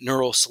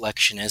neural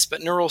selection is.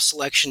 But neural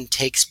selection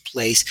takes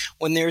place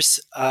when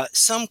there's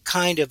some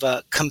kind of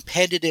a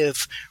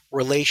competitive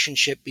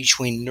relationship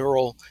between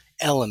neural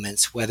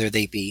elements, whether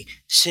they be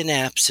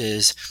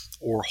synapses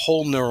or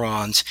whole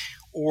neurons,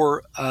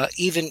 or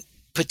even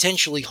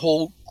potentially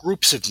whole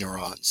groups of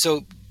neurons.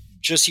 So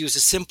just use the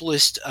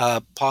simplest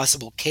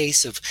possible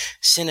case of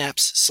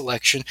synapse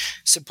selection.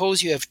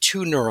 Suppose you have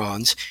two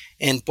neurons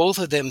and both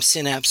of them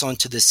synapse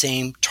onto the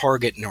same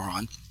target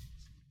neuron.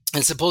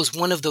 And suppose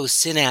one of those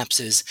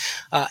synapses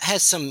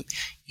has some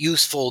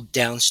useful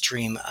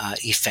downstream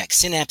effects,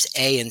 synapse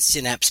A and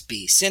synapse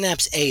B.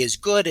 Synapse A is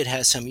good. It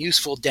has some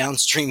useful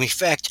downstream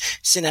effect.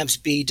 Synapse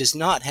B does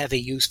not have a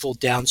useful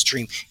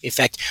downstream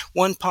effect.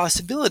 One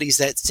possibility is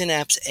that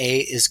synapse A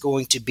is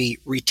going to be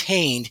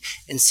retained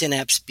and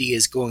synapse B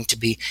is going to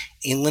be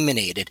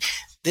eliminated.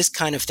 This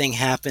kind of thing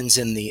happens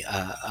in the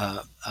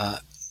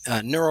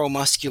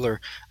neuromuscular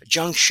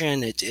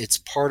junction. It's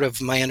part of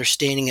my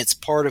understanding. It's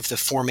part of the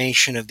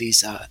formation of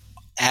these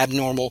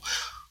abnormal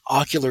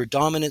ocular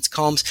dominance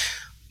columns.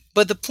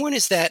 But the point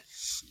is that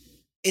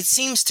it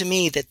seems to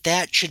me that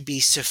that should be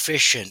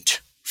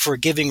sufficient for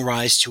giving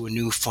rise to a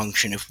new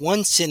function. If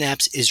one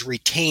synapse is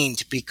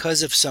retained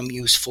because of some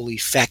useful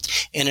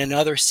effect and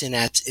another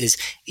synapse is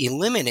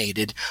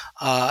eliminated,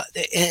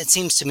 it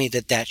seems to me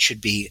that that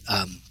should be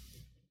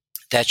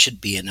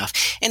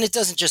enough. And it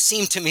doesn't just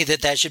seem to me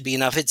that that should be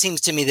enough. It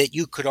seems to me that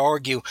you could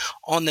argue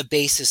on the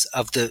basis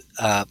of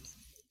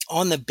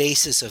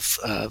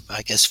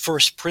I guess,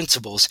 first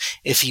principles,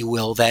 if you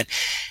will, that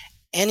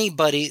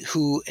anybody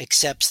who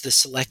accepts the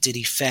selected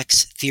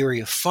effects theory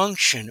of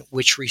function,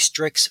 which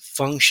restricts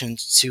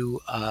functions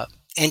to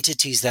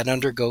entities that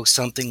undergo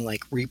something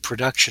like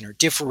reproduction or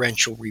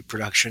differential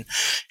reproduction,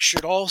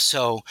 should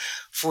also,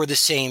 for the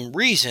same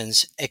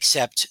reasons,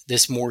 accept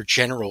this more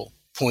general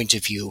point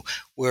of view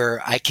where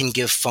I can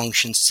give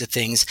functions to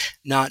things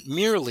not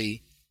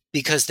merely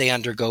because they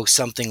undergo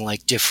something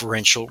like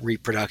differential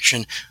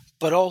reproduction,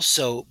 but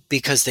also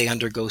because they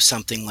undergo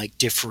something like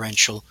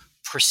differential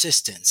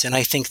persistence. And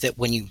I think that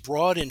when you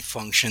broaden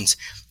functions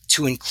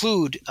to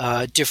include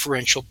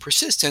differential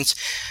persistence,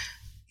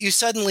 you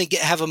suddenly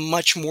have a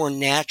much more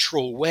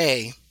natural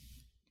way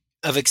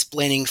of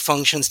explaining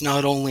functions,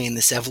 not only in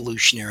this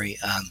evolutionary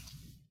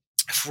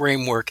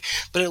framework,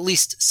 but at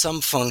least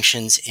some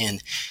functions in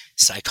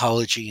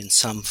psychology and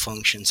some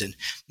functions in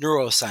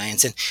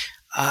neuroscience. And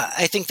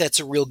I think that's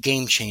a real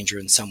game changer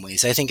in some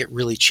ways. I think it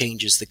really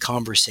changes the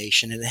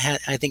conversation, and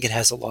I think it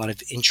has a lot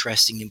of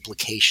interesting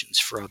implications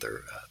for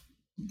other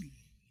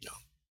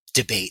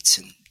debates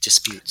and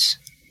disputes.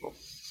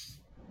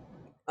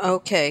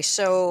 Okay,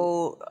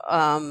 so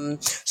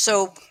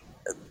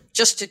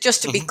just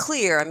to be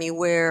clear, I mean,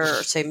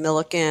 where say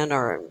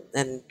Millikan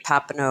and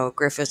Papineau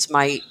Griffiths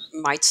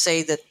might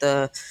say that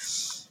the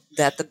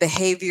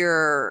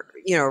behavior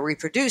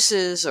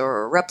reproduces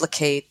or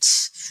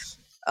replicates,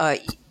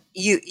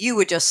 you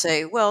would just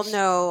say, well,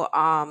 no,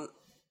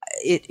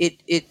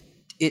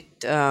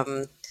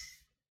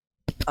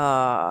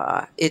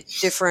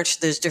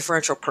 there's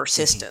differential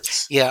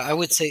persistence. Yeah, I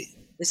would say.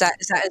 Is that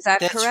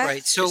That's correct?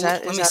 right. So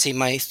let me see.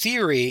 My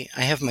theory,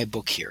 I have my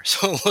book here.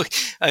 So look,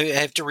 I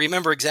have to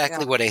remember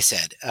exactly what I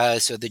said.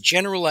 So the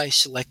generalized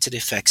selected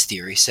effects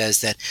theory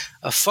says that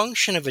a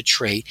function of a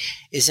trait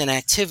is an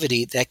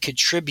activity that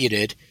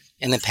contributed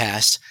in the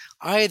past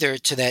either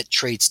to that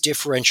trait's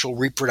differential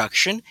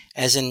reproduction,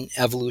 as in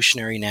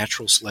evolutionary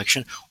natural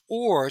selection,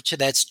 or to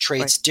that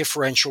trait's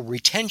differential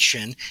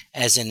retention,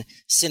 as in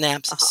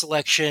synapse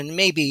selection,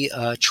 maybe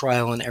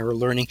trial and error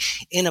learning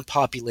in a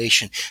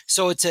population.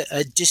 So it's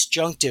a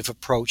disjunctive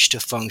approach to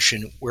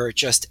function where it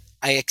just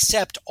I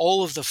accept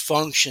all of the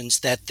functions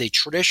that the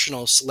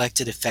traditional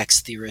selected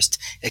effects theorist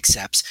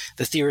accepts,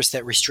 the theorist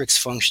that restricts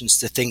functions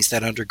to things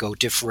that undergo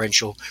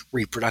differential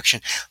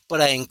reproduction.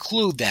 But I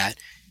include that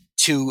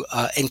to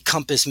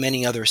encompass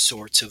many other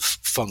sorts of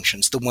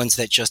functions, the ones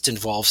that just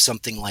involve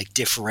something like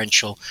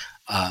differential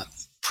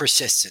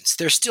persistence.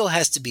 There still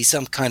has to be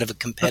some kind of a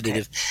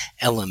competitive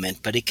element,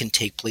 but it can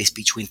take place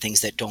between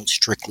things that don't,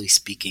 strictly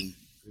speaking,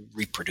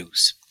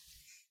 reproduce.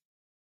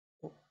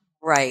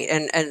 Right,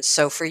 and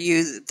so for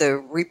you, the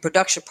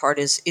reproduction part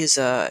is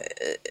a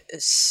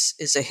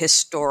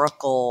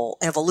historical,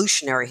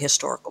 evolutionary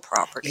historical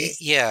property.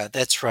 Yeah,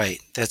 that's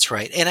right. That's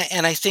right.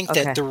 And I think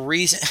that the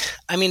reason,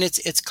 I mean,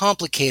 it's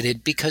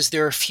complicated because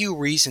there are a few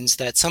reasons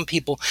that some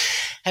people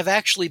have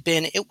actually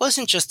been. It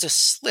wasn't just a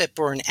slip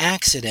or an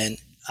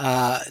accident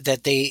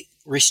that they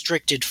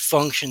restricted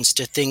functions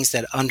to things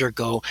that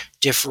undergo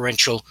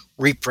differential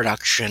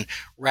reproduction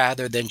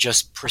rather than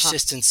just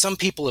persistence. Some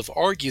people have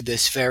argued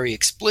this very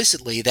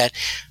explicitly, that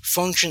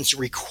functions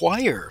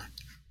require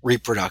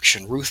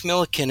reproduction. Ruth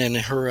Millikan, in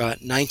her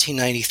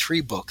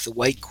 1993 book, The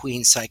White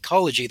Queen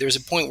Psychology, there's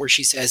a point where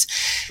she says,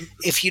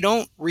 if you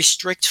don't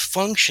restrict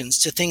functions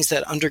to things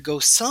that undergo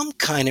some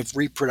kind of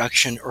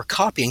reproduction or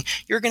copying,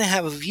 you're going to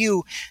have a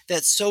view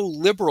that's so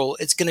liberal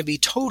it's going to be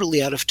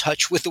totally out of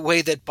touch with the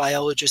way that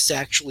biologists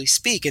actually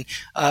speak. And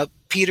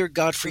Peter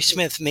Godfrey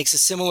Smith makes a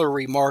similar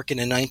remark in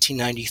a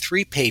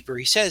 1993 paper.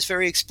 He says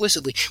very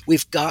explicitly,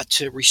 we've got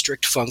to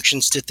restrict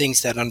functions to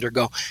things that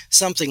undergo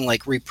something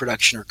like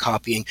reproduction or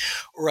copying,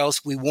 or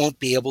else we won't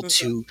be able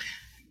to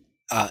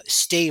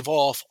stave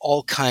off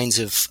all kinds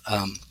of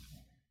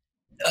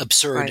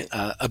absurd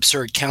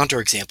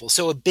counterexamples.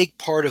 So a big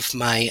part of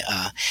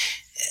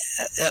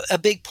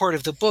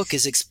the book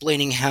is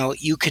explaining how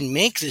you can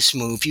make this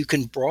move. You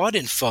can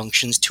broaden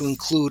functions to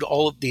include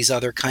all of these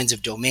other kinds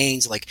of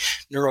domains like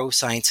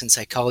neuroscience and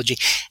psychology,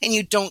 and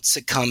you don't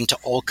succumb to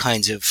all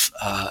kinds of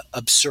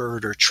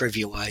absurd or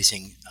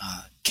trivializing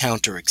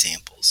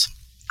counterexamples.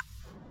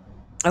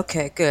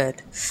 Okay,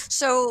 good.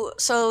 So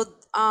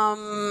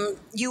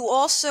you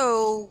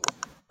also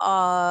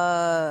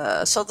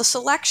so the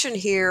selection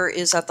here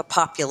is at the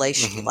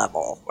population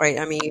level, right?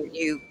 I mean,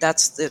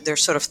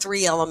 there's sort of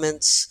three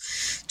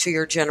elements to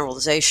your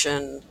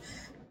generalization: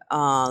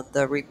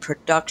 the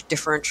reproduction,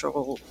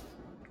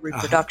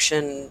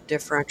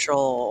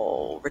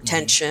 differential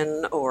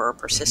retention or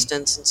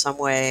persistence in some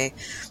way,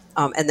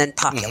 and then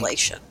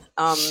population.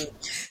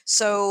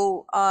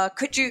 So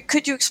could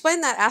you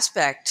explain that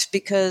aspect?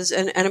 Because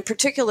and in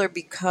particular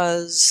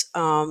because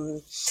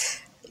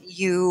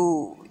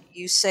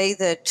you say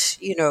that,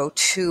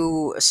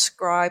 to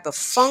ascribe a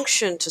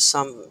function to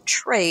some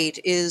trait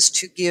is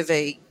to give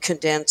a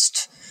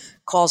condensed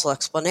causal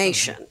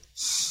explanation.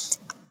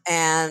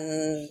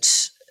 And,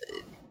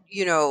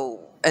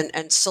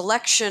 and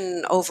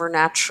selection over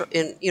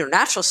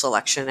natural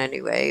selection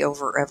anyway,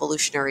 over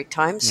evolutionary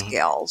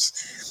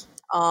timescales,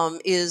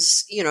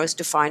 is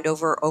defined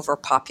over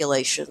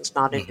populations,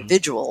 not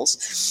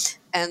individuals.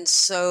 And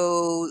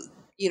so,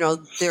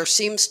 there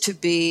seems to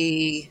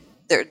be,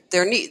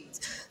 there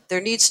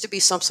needs to be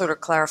some sort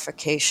of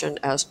clarification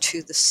as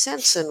to the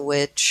sense in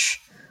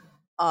which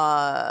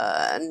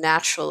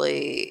natural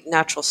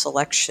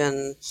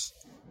selection,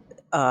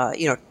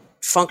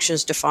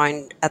 functions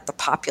defined at the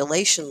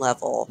population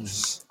level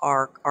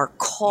are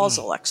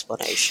causal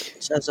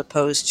explanations, as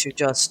opposed to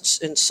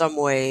just in some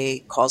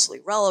way causally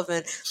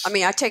relevant. I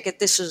mean, I take it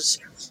this is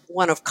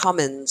one of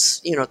Cummins',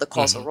 the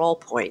causal role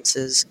points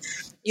is,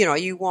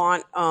 you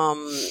want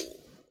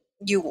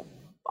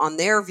on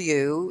their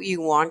view, you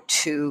want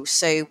to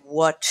say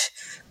what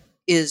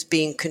is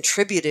being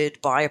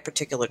contributed by a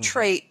particular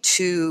trait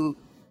to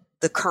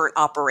the current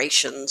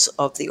operations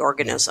of the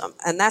organism.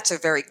 And that's a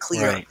very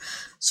clear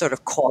sort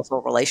of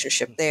causal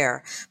relationship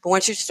there. But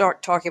once you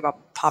start talking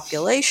about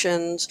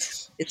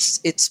populations,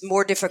 it's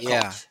more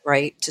difficult,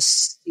 right, to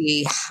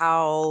see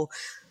how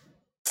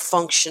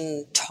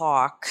function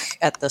talk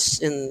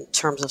in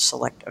terms of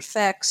selective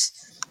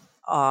effects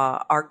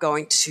are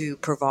going to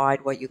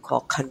provide what you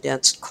call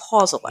condensed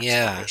causal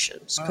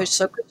explanations.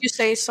 So could you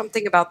say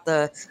something about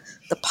the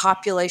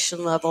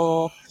population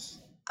level,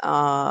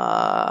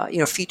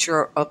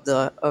 feature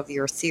of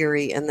your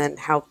theory, and then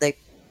how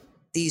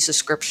these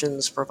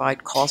descriptions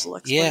provide causal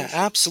explanations?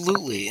 Yeah,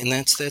 absolutely, and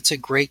that's a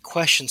great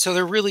question. So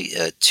there are really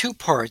two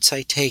parts,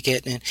 I take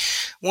it, and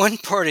one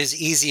part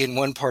is easy and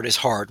one part is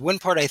hard. One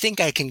part I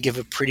think I can give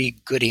a pretty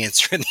good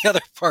answer, and the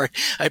other part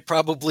I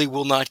probably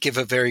will not give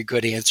a very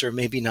good answer,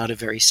 maybe not a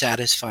very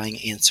satisfying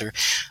answer.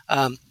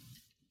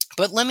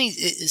 But let me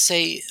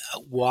say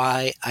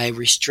why I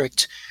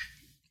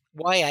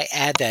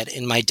add that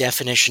in my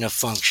definition of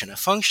function. A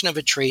function of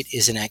a trait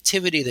is an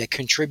activity that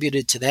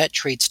contributed to that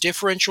trait's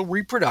differential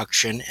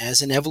reproduction,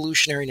 as in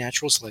evolutionary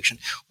natural selection,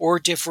 or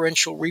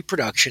differential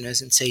reproduction,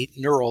 as in, say,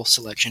 neural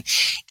selection,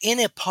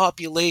 in a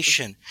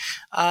population.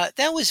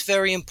 That was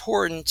very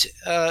important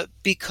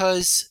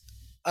because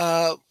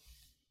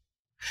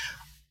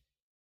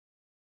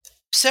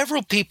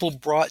several people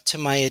brought to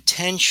my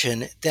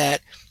attention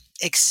that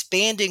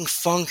expanding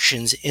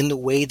functions in the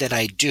way that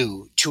I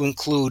do to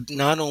include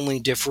not only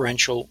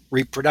differential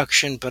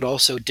reproduction, but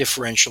also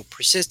differential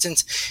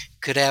persistence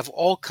could have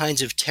all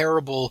kinds of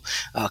terrible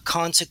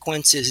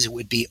consequences. It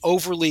would be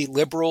overly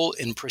liberal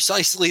in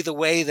precisely the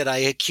way that I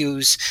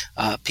accuse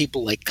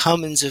people like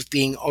Cummins of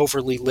being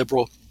overly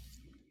liberal.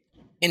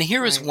 And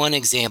here is one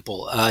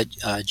example.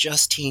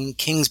 Justine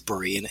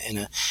Kingsbury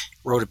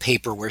wrote a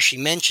paper where she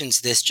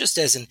mentions this just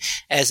as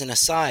an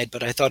aside,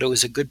 but I thought it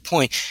was a good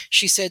point.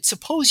 She said,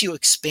 suppose you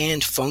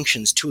expand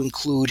functions to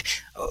include,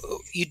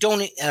 you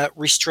don't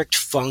restrict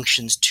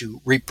functions to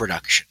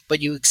reproduction,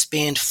 but you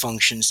expand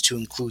functions to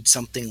include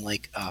something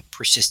like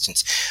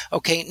persistence.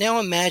 Okay, now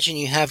imagine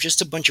you have just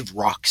a bunch of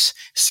rocks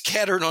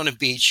scattered on a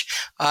beach,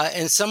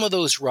 and some of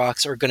those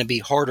rocks are going to be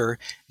harder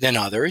than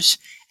others.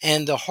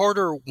 And the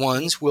harder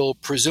ones will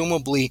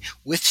presumably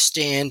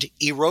withstand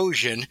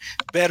erosion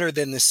better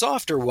than the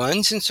softer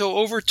ones. And so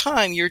over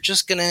time,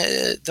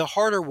 the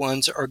harder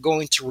ones are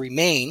going to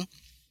remain.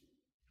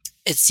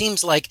 It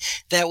seems like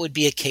that would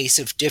be a case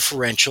of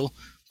differential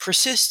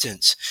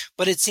persistence.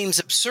 But it seems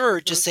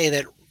absurd to say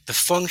that the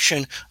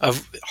function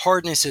of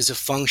hardness is a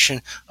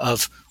function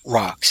of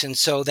rocks. And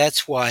so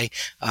that's why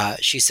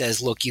she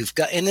says, look, you've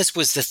got, and this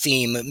was the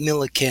theme,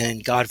 Millikan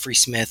and Godfrey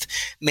Smith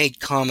made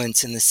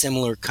comments in the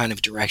similar kind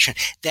of direction.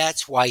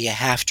 That's why you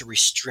have to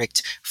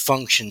restrict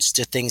functions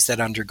to things that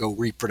undergo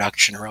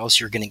reproduction, or else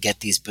you're going to get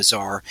these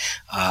bizarre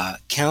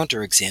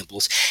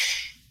counterexamples.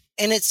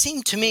 And it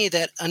seemed to me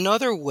that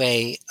another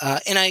way,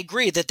 and I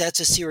agree that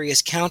that's a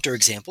serious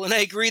counterexample, and I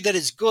agree that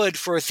it's good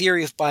for a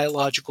theory of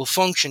biological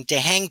function to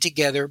hang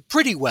together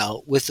pretty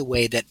well with the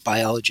way that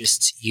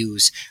biologists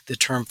use the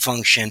term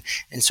function,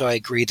 and so I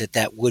agree that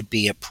that would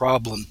be a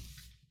problem.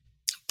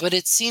 But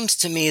it seems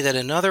to me that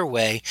another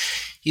way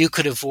you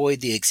could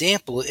avoid the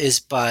example is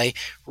by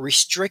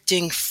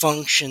restricting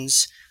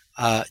functions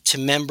to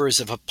members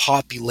of a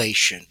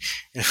population.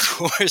 And of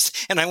course,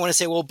 and I want to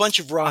say, well, a bunch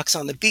of rocks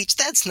on the beach,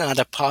 that's not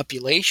a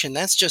population.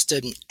 That's just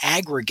an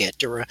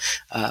aggregate or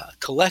a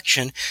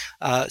collection.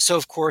 So,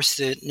 of course,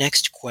 the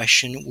next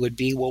question would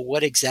be, well,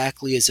 what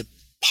exactly is a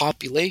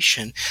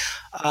population?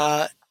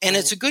 And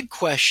it's a good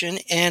question.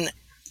 And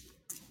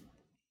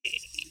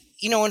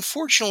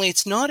unfortunately,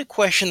 it's not a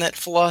question that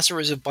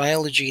philosophers of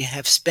biology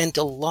have spent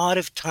a lot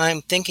of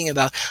time thinking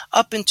about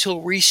up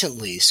until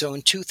recently. So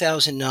in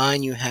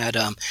 2009, you had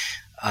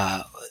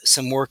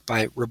some work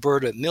by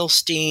Roberta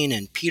Milstein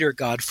and Peter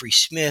Godfrey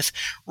Smith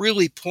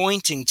really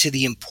pointing to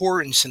the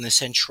importance and the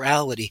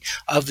centrality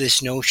of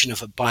this notion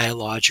of a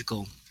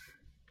biological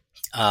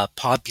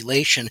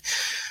population.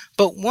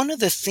 But one of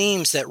the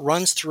themes that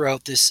runs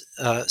throughout this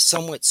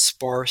somewhat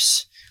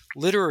sparse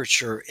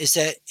literature is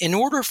that in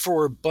order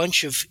for a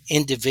bunch of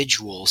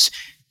individuals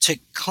to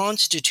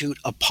constitute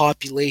a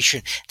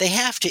population, they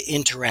have to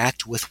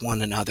interact with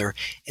one another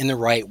in the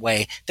right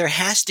way. There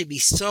has to be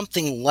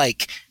something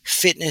like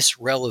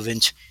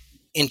fitness-relevant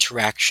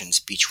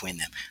interactions between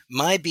them.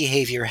 My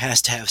behavior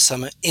has to have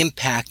some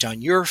impact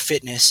on your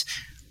fitness.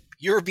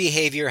 Your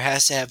behavior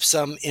has to have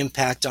some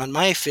impact on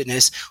my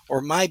fitness,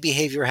 or my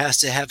behavior has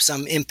to have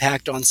some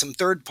impact on some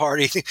third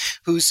party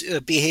whose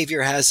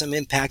behavior has some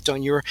impact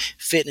on your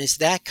fitness,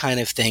 that kind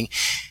of thing.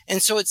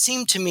 And so it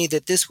seemed to me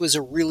that this was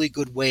a really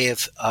good way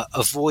of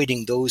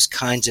avoiding those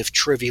kinds of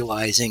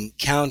trivializing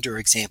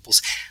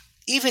counterexamples.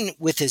 Even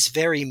with this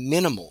very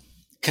minimal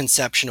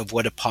conception of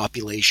what a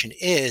population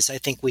is, I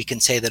think we can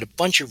say that a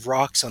bunch of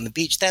rocks on the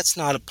beach, that's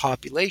not a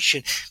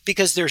population,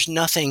 because there's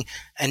nothing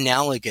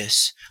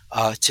analogous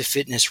to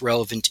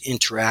fitness-relevant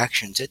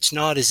interactions. It's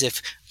not as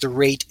if the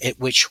rate at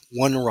which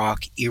one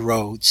rock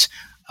erodes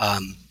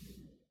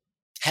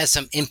has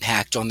some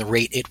impact on the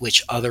rate at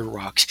which other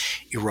rocks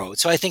erode.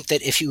 So I think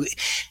that if you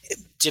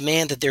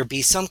demand that there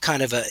be some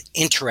kind of an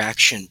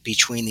interaction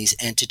between these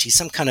entities,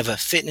 some kind of a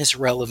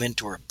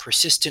fitness-relevant or a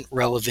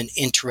persistent-relevant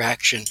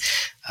interaction,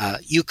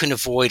 you can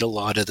avoid a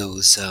lot of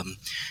those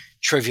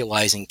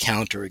trivializing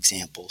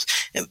counterexamples.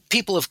 And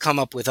people have come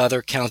up with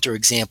other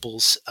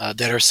counterexamples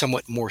that are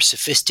somewhat more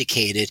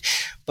sophisticated,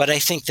 but I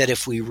think that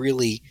if we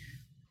really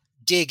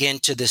dig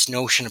into this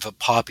notion of a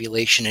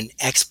population and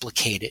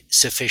explicate it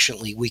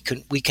sufficiently, we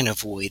can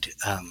avoid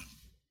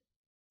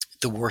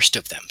the worst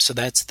of them. So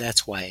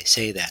that's why I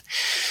say that.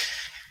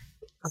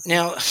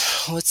 Now,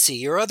 let's see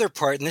your other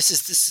part, and this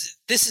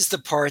is the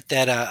part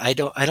that I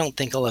don't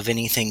think I'll have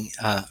anything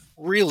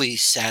really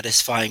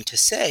satisfying to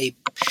say.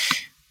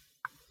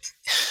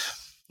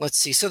 Let's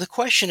see. So the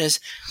question is,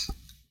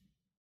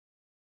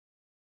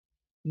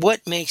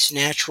 what makes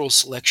natural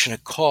selection a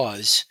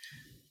cause?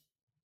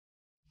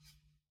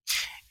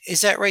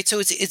 Is that right? So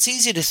it's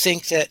easy to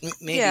think that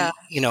maybe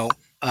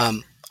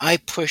I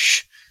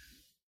push.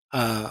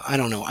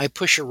 I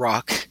push a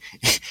rock,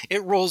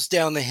 it rolls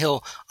down the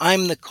hill,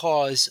 I'm the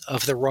cause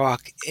of the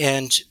rock,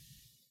 and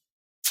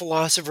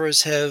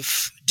philosophers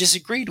have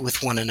disagreed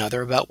with one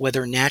another about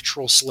whether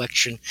natural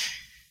selection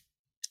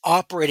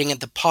operating at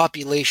the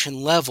population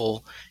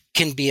level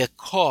can be a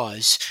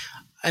cause.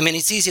 I mean,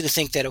 it's easy to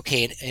think that,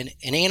 okay,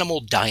 an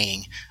animal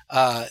dying,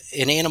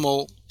 an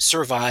animal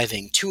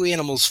surviving, two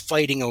animals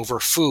fighting over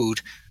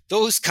food,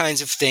 those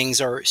kinds of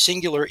things are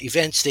singular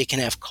events. They can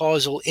have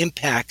causal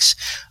impacts,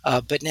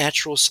 but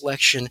natural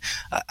selection,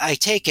 I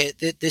take it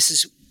that this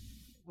is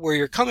where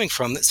you're coming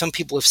from, that some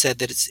people have said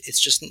that it's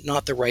just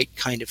not the right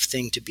kind of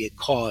thing to be a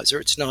cause, or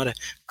it's not a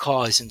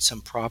cause in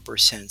some proper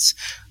sense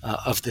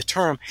of the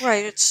term.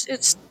 Right.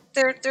 It's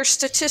they're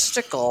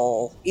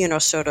statistical,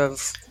 sort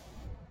of.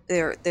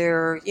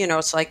 They're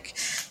it's like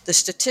the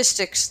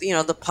statistics,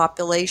 the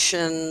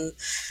population,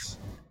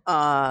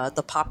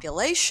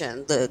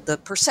 the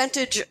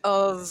percentage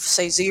of,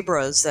 say,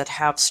 zebras that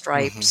have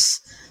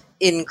stripes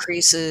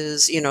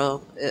increases,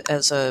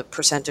 as a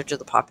percentage of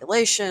the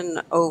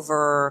population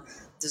over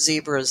the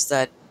zebras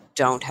that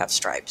don't have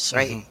stripes,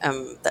 right?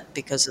 That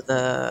because of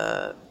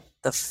the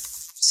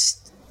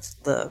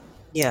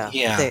yeah,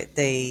 Yeah.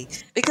 they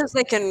because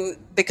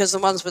the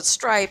ones with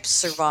stripes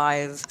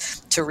survive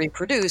to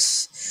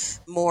reproduce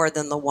more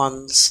than the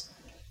ones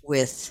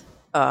with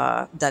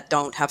that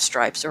don't have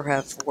stripes or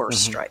have worse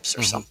stripes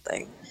or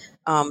something.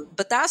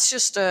 But that's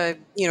just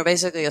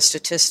basically a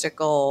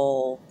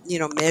statistical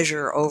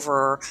measure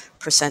over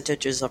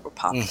percentages of a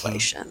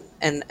population,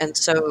 and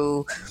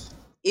so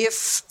if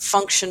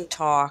function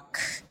talk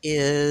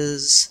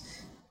is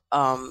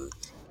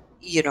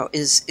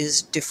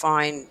is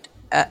defined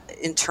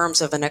in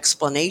terms of an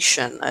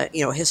explanation,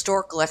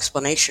 historical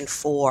explanation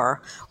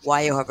for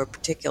why you have a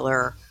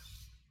particular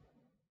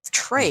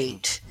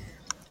trait.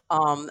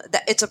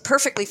 That it's a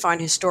perfectly fine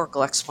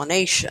historical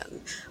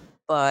explanation,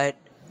 but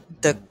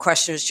the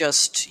question is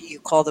just you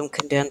call them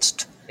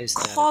condensed Is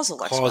that a causal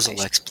causal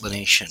explanations.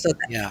 explanation? So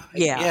Yeah, I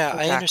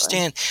exactly.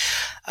 understand.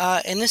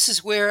 And this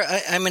is where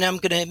I mean, I'm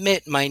going to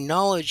admit my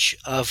knowledge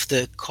of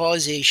the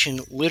causation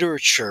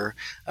literature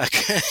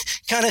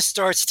kind of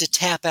starts to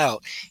tap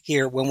out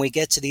here when we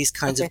get to these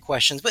kinds Okay. of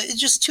questions. But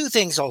just two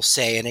things I'll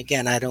say, and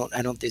again, I don't.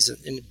 There's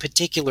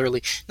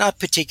not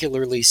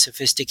particularly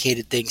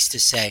sophisticated things to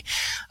say.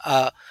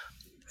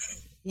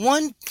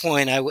 One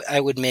point I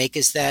would make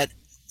is that,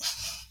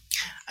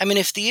 I mean,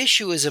 if the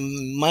issue is a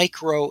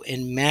micro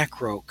and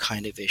macro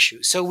kind of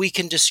issue, so we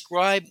can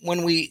describe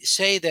when we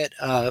say that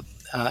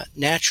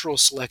natural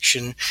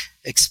selection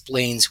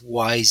explains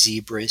why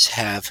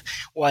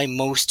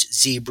most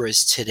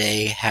zebras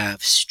today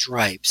have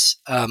stripes.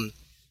 Mhm.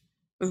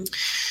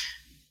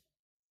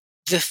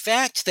 The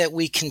fact that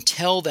we can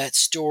tell that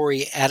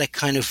story at a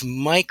kind of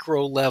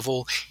micro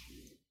level,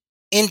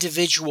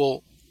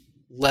 individual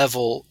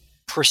level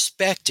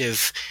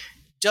perspective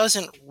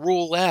doesn't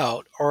rule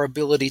out our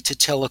ability to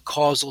tell a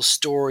causal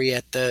story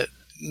at the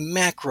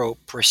macro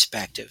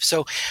perspective.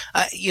 So,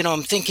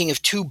 I'm thinking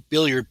of two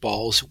billiard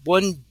balls.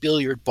 One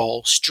billiard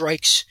ball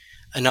strikes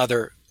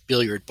another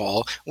billiard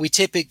ball. We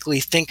typically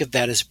think of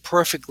that as a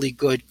perfectly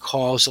good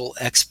causal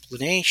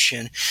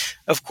explanation.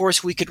 Of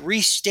course, we could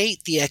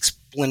restate the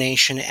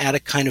explanation at a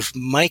kind of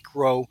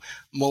micro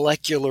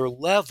molecular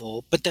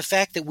level, but the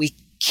fact that we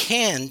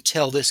can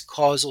tell this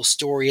causal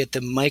story at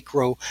the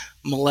micro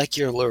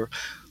molecular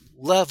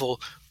level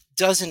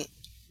doesn't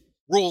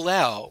rule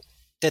out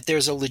that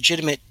there's a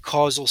legitimate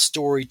causal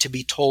story to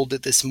be told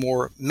at this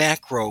more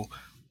macro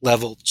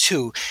level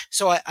too.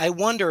 So I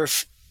wonder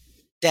if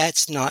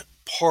that's not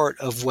part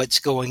of what's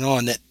going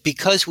on, that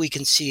because we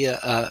can see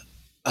a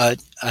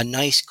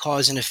nice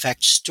cause and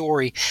effect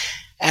story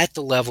at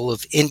the level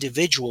of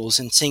individuals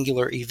and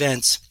singular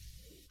events,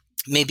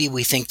 maybe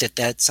we think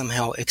that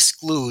somehow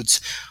excludes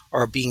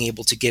our being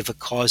able to give a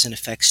cause and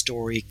effect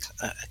story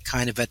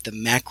kind of at the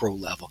macro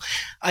level.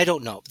 I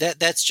don't know.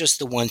 That's just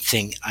the one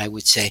thing I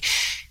would say.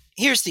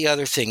 Here's the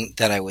other thing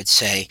that I would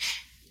say.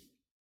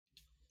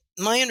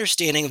 My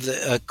understanding of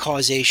the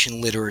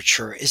causation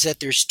literature is that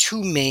there's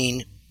two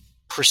main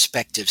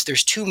perspectives.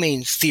 There's two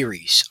main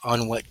theories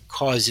on what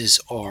causes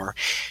are.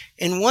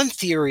 And one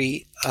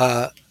theory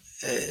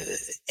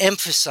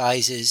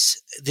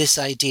emphasizes this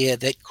idea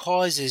that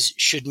causes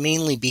should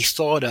mainly be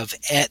thought of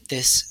at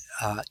this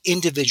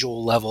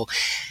individual level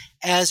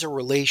as a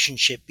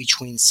relationship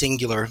between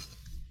singular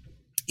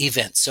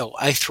events. So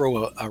I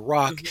throw a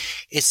rock,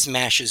 it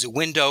smashes a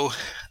window.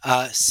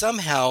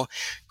 Somehow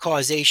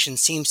causation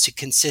seems to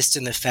consist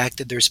in the fact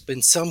that there's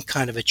been some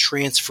kind of a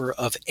transfer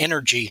of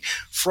energy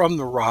from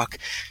the rock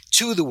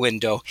to the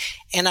window.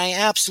 And I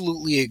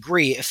absolutely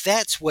agree. If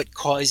that's what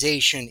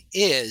causation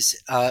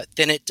is,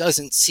 then it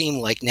doesn't seem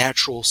like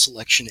natural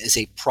selection is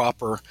a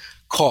proper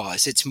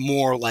cause. It's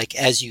more like,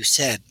 as you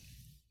said,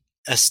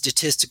 a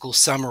statistical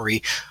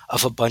summary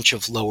of a bunch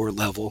of lower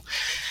level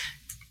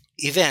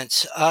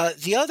events.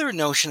 The other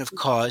notion of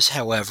cause,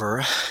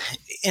 however,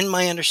 in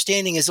my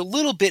understanding, is a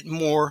little bit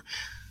more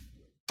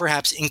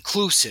perhaps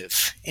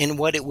inclusive in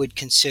what it would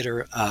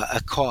consider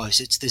a cause.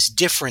 It's this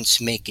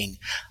difference-making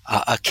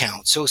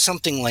account. So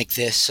something like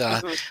this,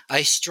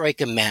 I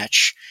strike a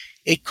match,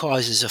 it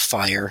causes a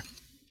fire.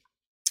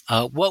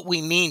 What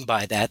we mean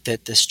by that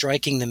the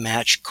striking the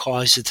match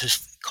causes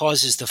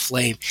the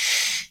flame,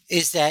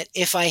 is that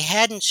if I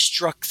hadn't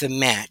struck the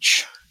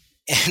match,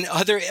 And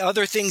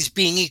other things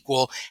being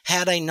equal,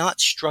 had I not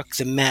struck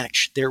the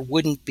match, there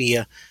wouldn't be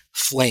a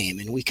flame.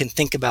 And we can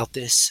think about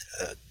this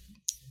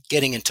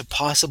getting into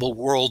possible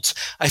worlds.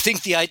 I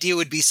think the idea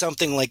would be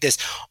something like this.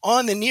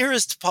 On the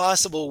nearest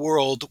possible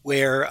world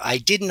where I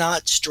did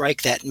not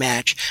strike that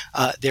match,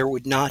 there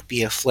would not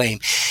be a flame.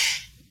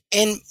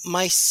 And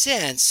my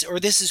sense, or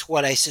this is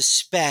what I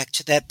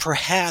suspect, that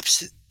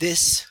perhaps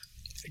this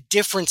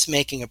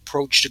difference-making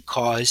approach to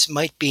cause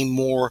might be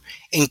more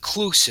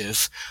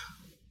inclusive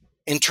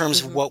in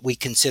terms of what we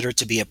consider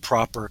to be a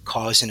proper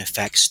cause and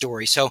effect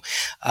story. So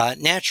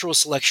natural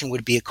selection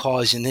would be a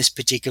cause in this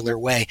particular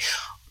way.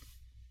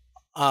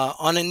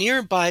 On a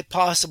nearby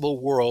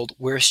possible world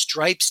where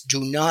stripes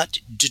do not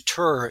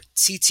deter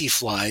tsetse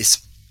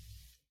flies,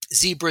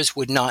 zebras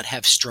would not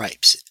have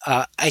stripes.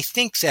 I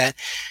think that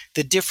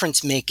the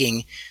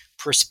difference-making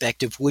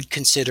perspective would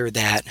consider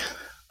that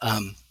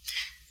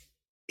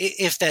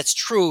if that's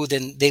true,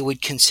 then they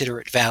would consider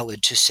it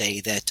valid to say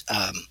that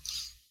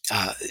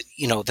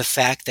the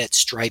fact that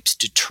stripes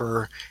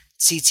deter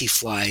tsetse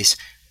flies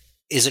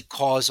is a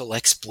causal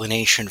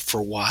explanation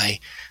for why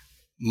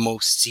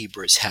most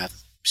zebras have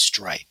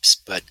stripes.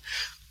 But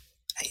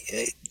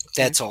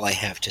that's all I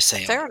have to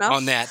say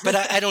on that. But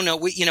I don't know.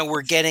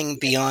 We're getting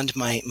beyond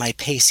my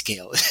pay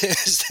scale,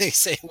 as they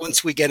say,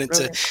 once we get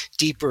into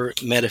deeper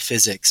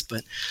metaphysics.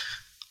 But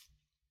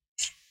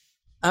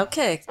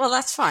okay, well,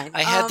 that's fine.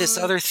 I had this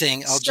other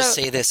thing. I'll just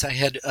say this. I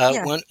had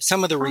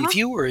some of the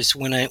reviewers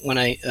when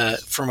I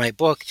for my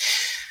book.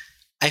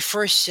 I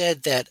first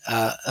said that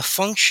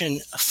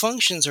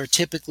functions are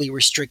typically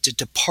restricted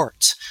to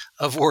parts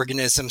of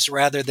organisms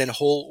rather than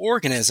whole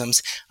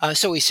organisms.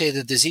 So we say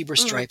that the zebra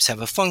stripes have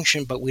a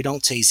function, but we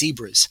don't say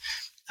zebras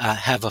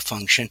have a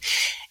function.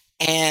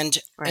 And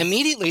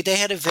immediately they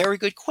had a very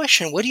good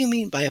question. What do you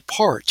mean by a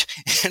part?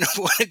 And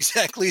what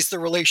exactly is the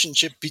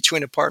relationship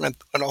between a part and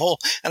a whole?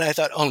 And I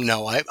thought, oh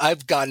no,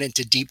 I've gotten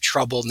into deep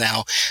trouble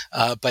now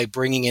by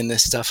bringing in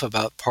this stuff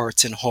about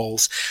parts and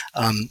wholes.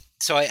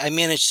 So I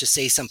managed to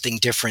say something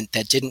different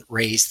that didn't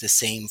raise the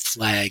same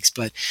flags.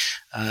 But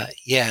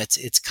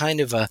it's kind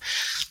of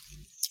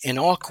an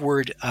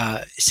awkward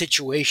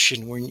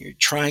situation when you're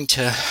trying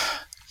to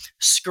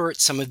skirt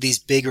some of these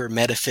bigger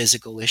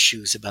metaphysical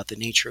issues about the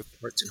nature of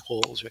parts and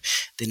wholes or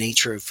the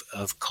nature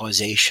of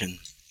causation.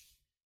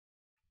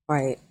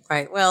 Right.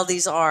 Well,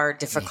 these are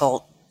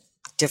difficult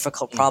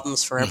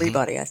problems for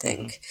everybody, I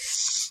think.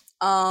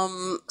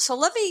 So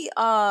let me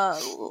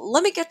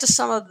get to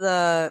some of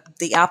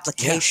the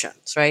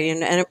applications, right?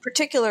 And in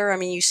particular, I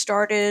mean, you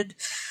started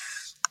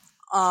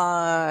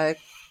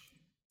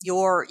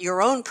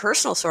your own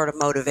personal sort of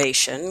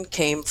motivation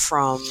came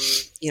from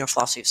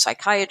philosophy of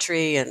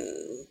psychiatry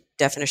and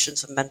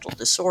definitions of mental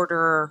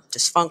disorder,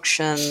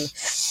 dysfunction.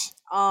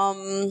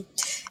 And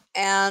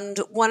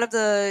in one of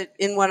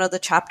the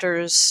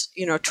chapters,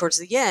 towards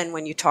the end,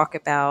 when you talk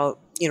about,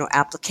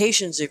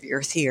 applications of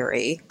your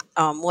theory,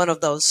 one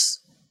of those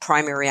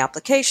primary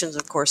applications,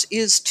 of course,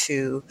 is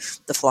to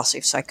the philosophy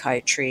of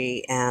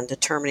psychiatry and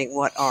determining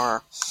what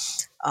are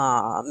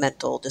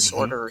mental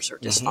disorders or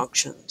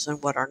dysfunctions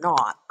and what are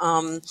not.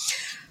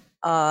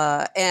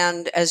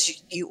 And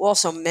as you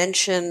also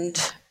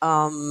mentioned,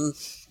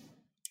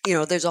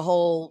 there's a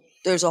whole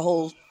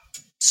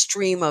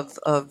stream of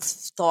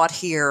thought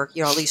here.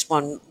 At least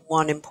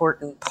one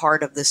important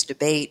part of this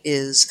debate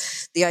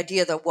is the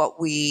idea that what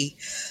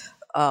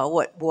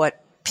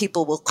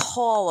people will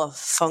call a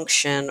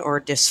function or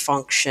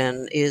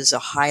dysfunction is a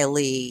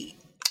highly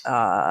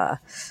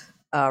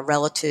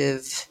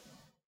relative,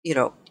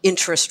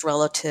 interest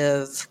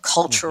relative,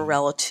 culture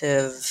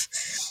relative,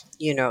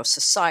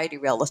 society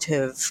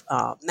relative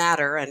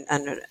matter. And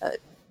a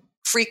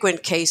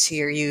frequent case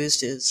here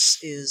used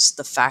is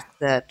the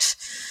fact that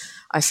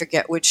I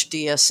forget which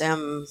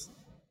DSM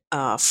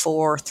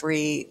 4,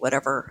 3,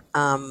 whatever,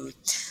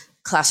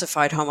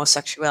 classified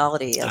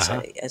homosexuality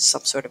as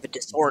some sort of a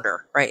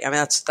disorder, right? I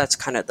mean, that's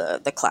kind of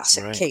the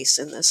classic case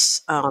in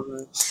this.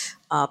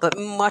 But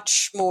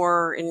much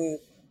more in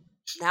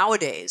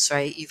nowadays,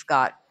 right? You've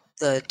got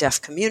the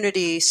deaf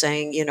community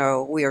saying,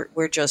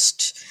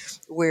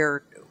 we're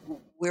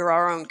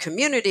our own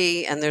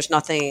community, and there's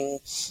nothing.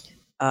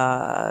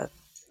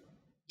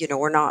 We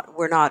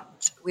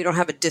don't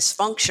have a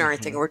dysfunction or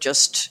anything. We're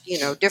just,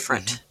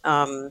 different.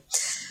 I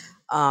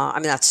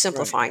mean, that's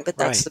simplifying, but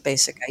that's the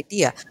basic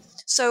idea.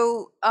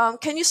 So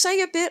can you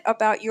say a bit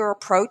about your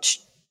approach,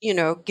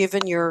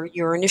 given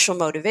your initial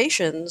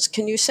motivations?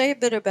 Can you say a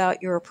bit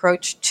about your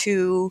approach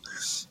to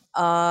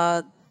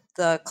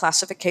the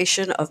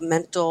classification of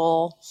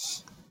mental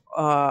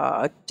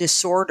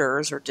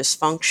disorders or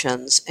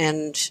dysfunctions,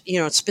 and,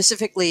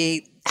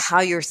 specifically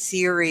how your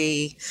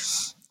theory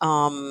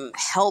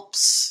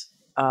helps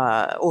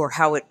or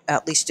how it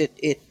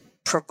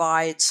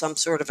provides some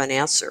sort of an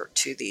answer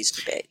to these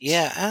debates?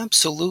 Yeah,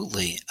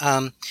 absolutely.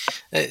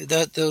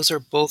 Those are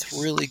both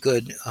really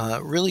good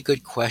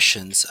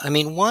questions. I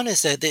mean, one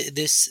is that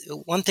this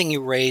one thing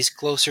you raised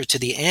closer to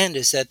the end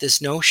is that this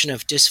notion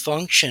of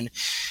dysfunction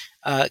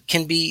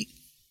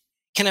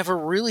can have a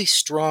really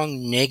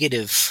strong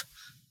negative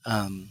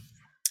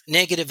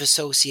negative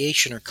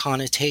association or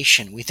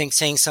connotation. We think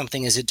saying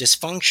something is a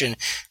dysfunction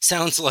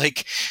sounds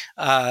like,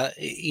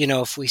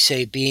 if we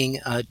say being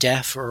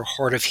deaf or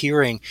hard of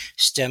hearing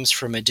stems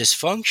from a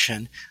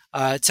dysfunction,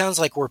 it sounds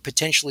like we're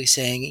potentially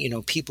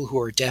saying, people who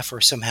are deaf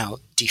are somehow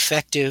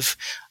defective,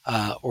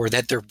 or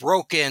that they're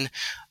broken,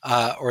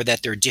 or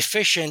that they're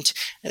deficient.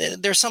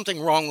 There's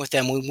something wrong with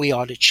them when we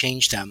ought to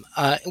change them,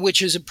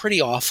 which is a pretty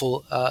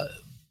awful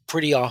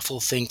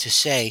thing to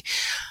say.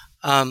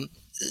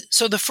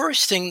 So the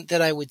first thing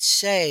that I would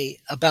say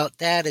about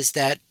that is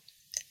that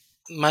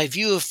my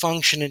view of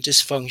function and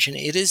dysfunction,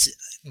 it is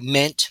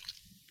meant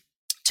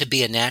to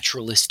be a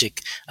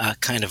naturalistic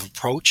kind of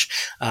approach.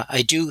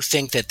 I do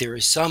think that there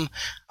is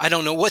I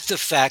don't know what the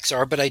facts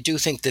are, but I do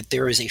think that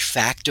there is a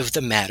fact of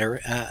the matter,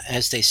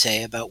 as they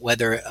say, about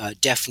whether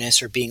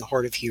deafness or being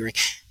hard of hearing,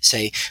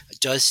 say,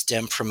 does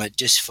stem from a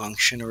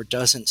dysfunction or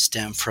doesn't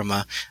stem from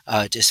a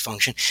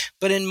dysfunction.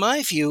 But in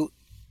my view,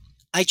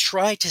 I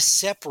try to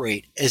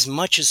separate as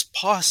much as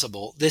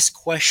possible this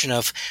question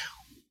of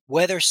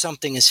whether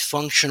something is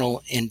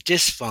functional and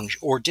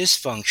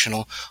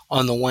dysfunctional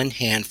on the one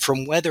hand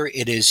from whether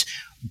it is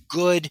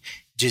good,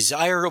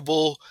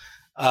 desirable,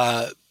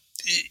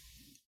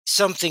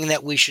 something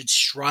that we should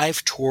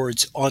strive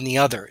towards on the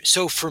other.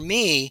 So for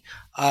me,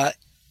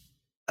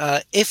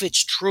 if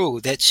it's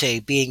true that, say,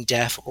 being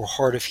deaf or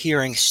hard of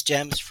hearing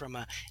stems from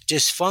a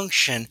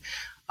dysfunction,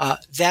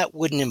 that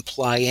wouldn't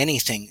imply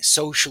anything,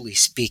 socially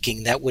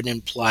speaking. That wouldn't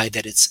imply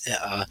that it's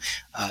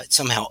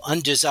somehow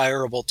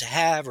undesirable to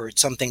have, or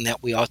it's something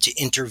that we ought to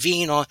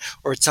intervene on,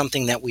 or it's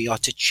something that we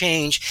ought to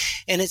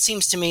change. And it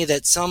seems to me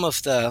that some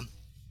of the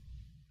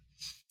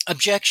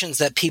objections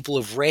that people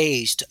have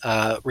raised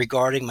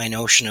regarding my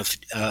notion of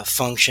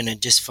function and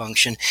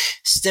dysfunction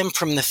stem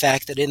from the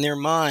fact that in their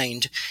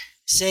mind,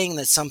 saying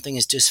that something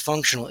is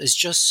dysfunctional is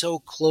just so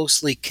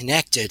closely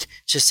connected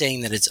to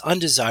saying that it's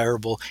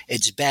undesirable,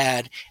 it's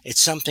bad,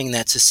 it's something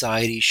that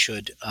society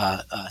should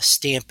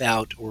stamp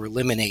out or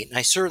eliminate. And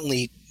I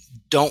certainly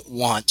don't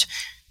want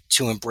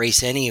to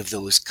embrace any of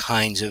those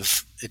kinds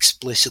of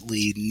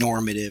explicitly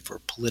normative or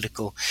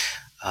political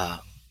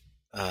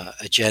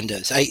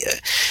agendas.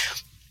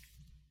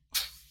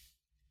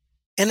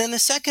 And then the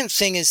second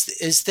thing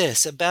is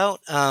this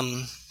about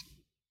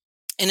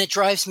and it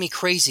drives me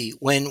crazy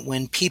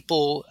when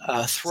people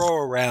throw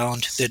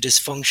around the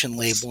dysfunction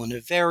label in a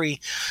very,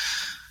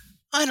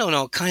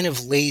 kind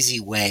of lazy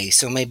way.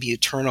 So maybe you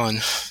turn on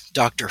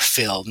Dr.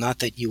 Phil, not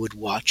that you would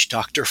watch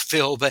Dr.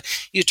 Phil, but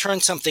you turn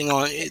something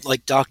on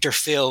like Dr.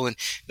 Phil, and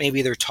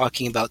maybe they're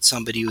talking about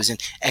somebody who's an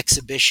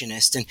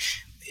exhibitionist, and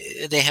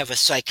they have a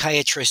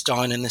psychiatrist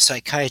on, and the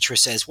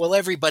psychiatrist says, well,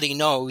 everybody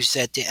knows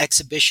that the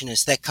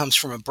exhibitionist, that comes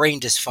from a brain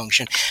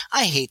dysfunction.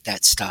 I hate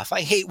that stuff.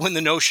 I hate when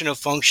the notion of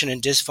function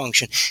and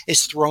dysfunction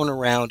is thrown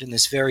around in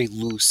this very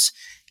loose,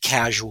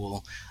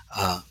 casual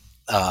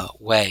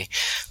way.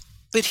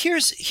 But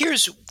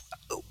here's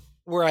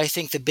where I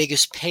think the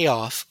biggest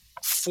payoff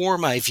for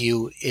my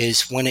view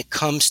is when it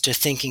comes to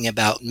thinking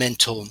about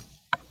mental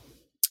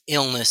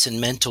illness and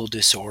mental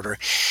disorder.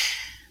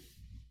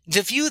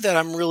 The view that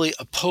I'm really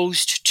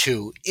opposed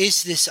to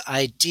is this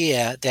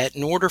idea that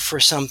in order for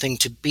something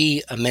to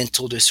be a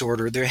mental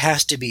disorder, there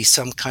has to be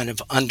some kind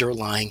of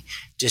underlying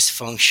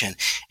dysfunction.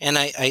 And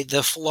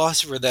the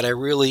philosopher that I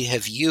really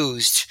have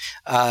used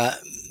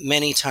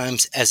many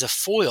times as a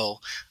foil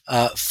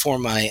for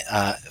my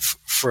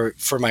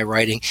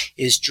writing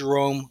is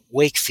Jerome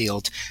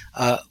Wakefield.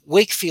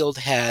 Wakefield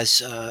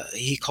has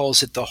he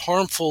calls it the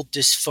harmful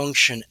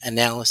dysfunction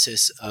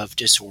analysis of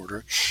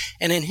disorder,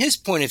 and in his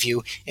point of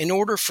view, in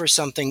order for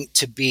something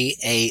to be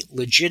a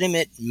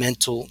legitimate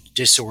mental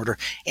disorder,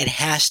 it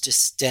has to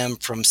stem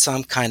from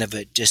some kind of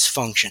a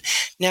dysfunction.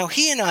 Now,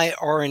 he and I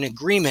are in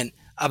agreement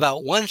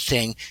about one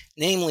thing,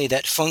 namely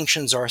that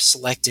functions are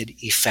selected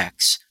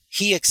effects.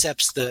 He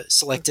accepts the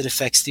selected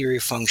effects theory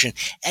of function,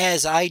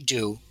 as I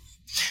do.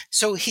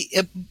 So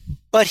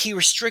but he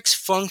restricts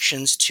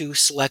functions to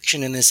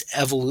selection in this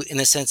in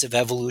the sense of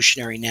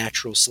evolutionary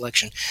natural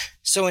selection.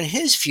 So in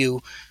his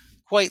view,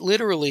 quite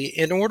literally,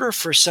 in order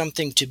for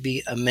something to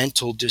be a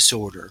mental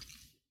disorder,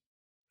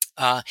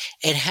 there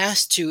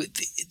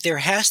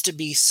has to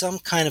be some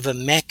kind of a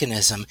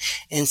mechanism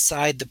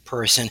inside the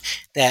person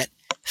that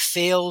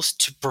fails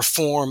to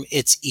perform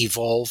its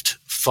evolved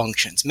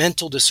functions.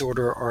 Mental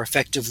disorders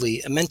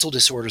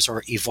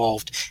are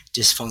evolved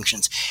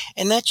dysfunctions.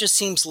 And that just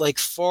seems like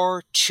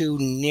far too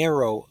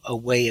narrow a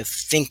way of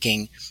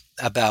thinking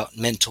about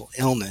mental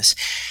illness.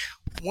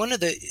 One of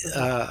the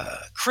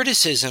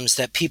criticisms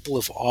that people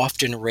have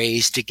often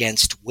raised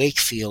against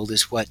Wakefield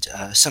is what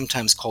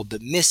sometimes called the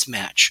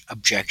mismatch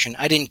objection.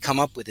 I didn't come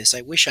up with this.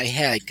 I wish I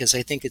had, because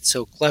I think it's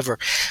so clever.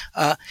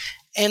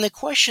 And the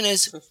question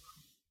is,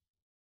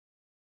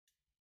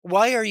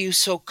 why are you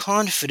so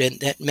confident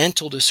that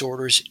mental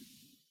disorders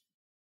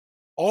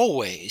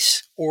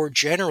always or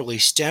generally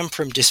stem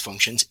from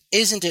dysfunctions?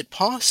 Isn't it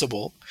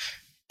possible,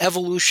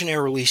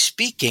 evolutionarily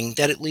speaking,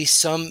 that at least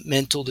some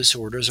mental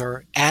disorders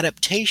are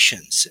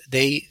adaptations?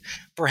 They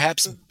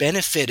perhaps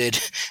benefited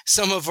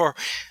some of our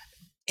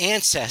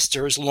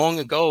ancestors long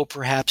ago,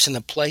 perhaps in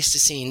the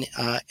Pleistocene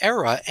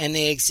era, and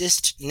they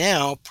exist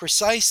now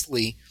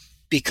precisely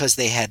because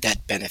they had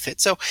that benefit.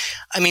 So,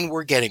 I mean,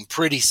 we're getting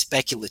pretty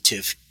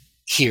speculative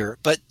here,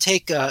 but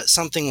take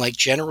something like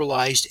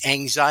generalized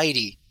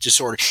anxiety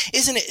disorder.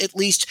 Isn't it at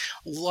least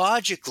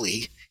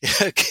logically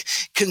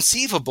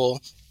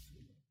conceivable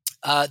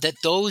that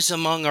those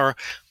among our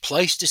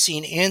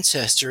Pleistocene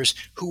ancestors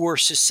who were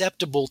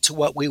susceptible to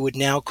what we would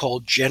now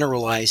call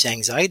generalized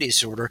anxiety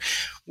disorder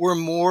were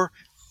more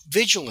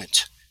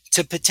vigilant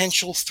to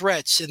potential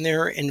threats in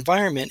their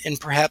environment and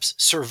perhaps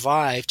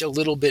survived a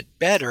little bit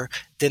better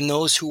than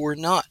those who were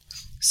not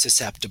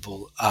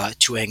susceptible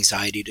to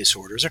anxiety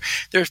disorders?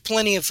 There's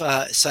plenty of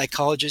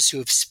psychologists who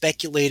have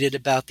speculated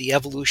about the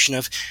evolution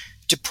of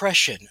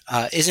depression.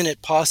 Isn't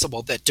it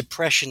possible that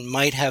depression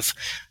might have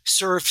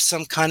served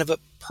some kind of a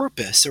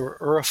purpose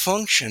or a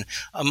function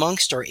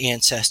amongst our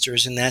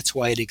ancestors, and that's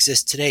why it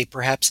exists today?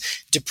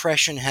 Perhaps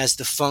depression has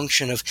the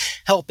function of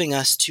helping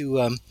us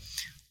to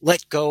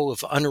let go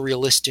of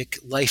unrealistic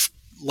life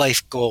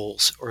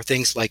goals or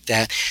things like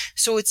that.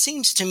 So it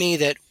seems to me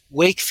that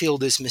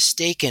Wakefield is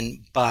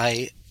mistaken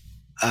by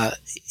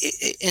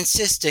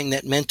insisting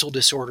that mental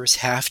disorders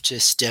have to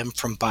stem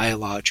from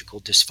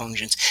biological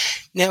dysfunctions.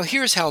 Now,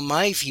 here's how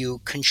my view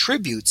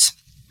contributes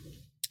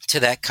to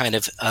that kind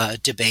of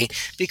debate,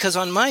 because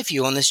on my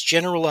view, on this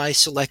generalized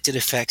selected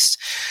effects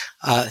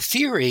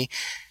theory,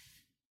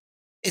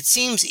 it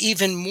seems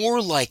even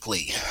more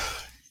likely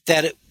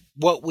that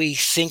what we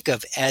think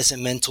of as a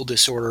mental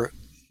disorder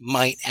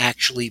might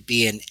actually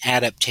be an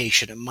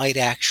adaptation. It might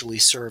actually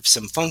serve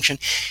some function.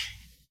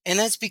 And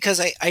that's because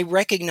I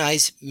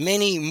recognize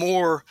many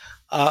more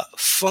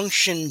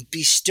function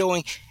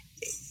bestowing.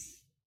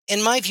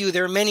 In my view,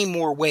 there are many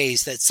more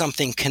ways that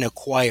something can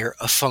acquire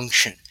a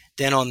function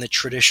than on the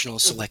traditional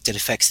selected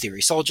effects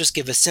theory. So I'll just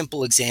give a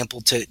simple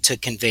example to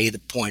convey the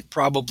point,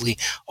 probably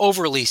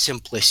overly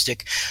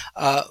simplistic.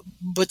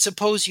 But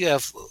suppose you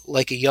have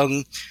like a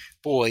young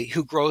boy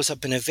who grows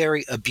up in a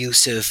very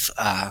abusive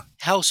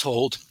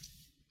household,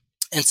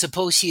 and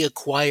suppose he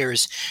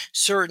acquires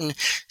certain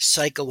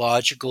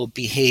psychological,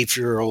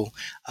 behavioral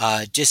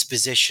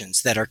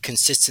dispositions that are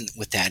consistent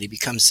with that. He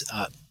becomes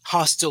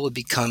hostile. He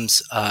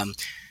becomes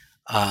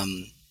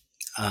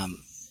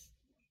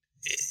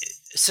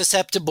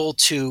susceptible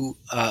to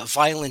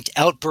violent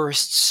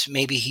outbursts.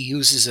 Maybe he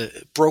uses a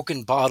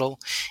broken bottle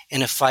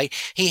in a fight.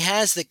 He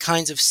has the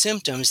kinds of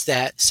symptoms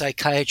that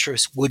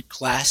psychiatrists would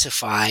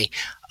classify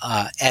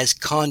as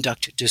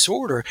conduct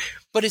disorder.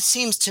 But it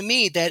seems to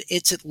me that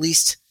it's at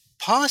least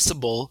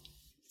possible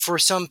for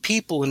some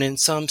people and in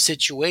some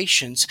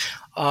situations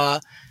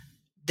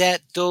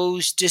that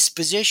those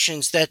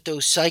dispositions, that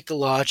those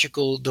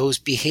psychological, those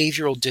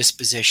behavioral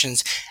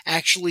dispositions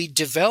actually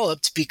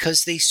developed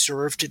because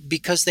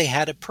they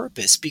had a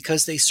purpose,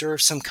 because they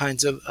served some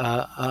kinds of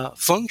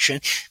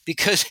function,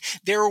 because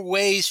there are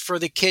ways for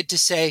the kid to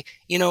say,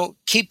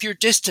 keep your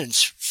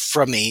distance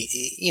from me,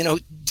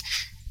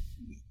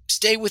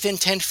 stay within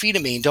 10 feet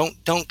of me.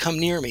 Don't come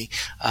near me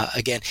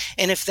again.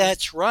 And if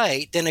that's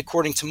right, then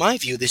according to my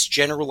view, this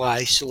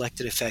generalized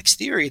selected effects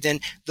theory, then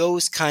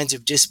those kinds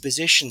of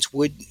dispositions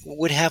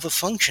would have a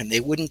function.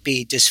 They wouldn't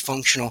be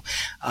dysfunctional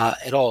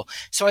at all.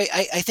 So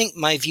I think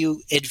my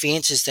view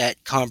advances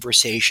that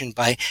conversation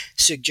by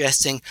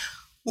suggesting,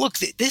 look,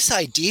 this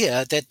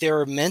idea that there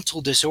are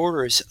mental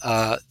disorders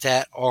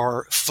that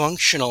are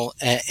functional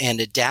and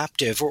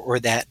adaptive or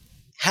that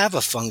have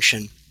a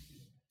function,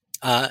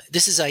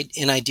 this is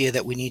an idea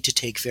that we need to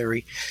take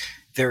very,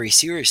 very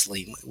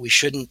seriously. We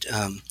shouldn't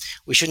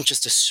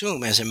just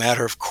assume, as a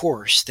matter of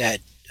course, that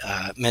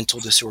mental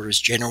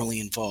disorders generally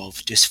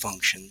involve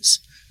dysfunctions.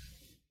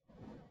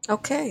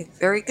 Okay,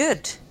 very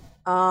good.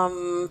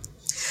 So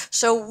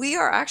we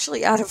are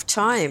actually out of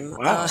time.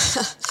 Wow.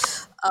 So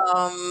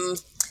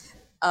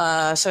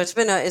it's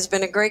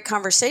been a great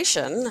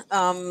conversation.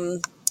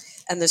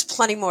 And there's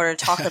plenty more to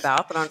talk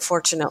about, but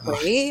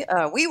unfortunately,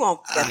 we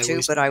won't get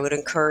to. But I would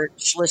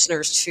encourage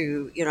listeners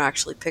to,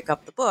 actually pick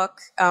up the book.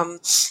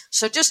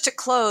 So just to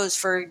close,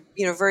 for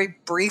very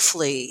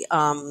briefly,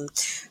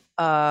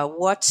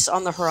 what's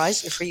on the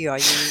horizon for you? Are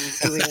you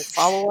doing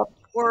follow-up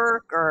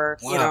work, or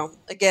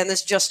again,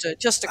 this is just a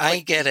quick. I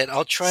get it.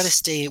 I'll try to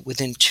stay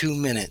within 2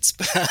 minutes,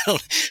 but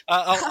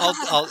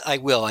I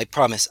will. I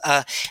promise.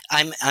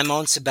 I'm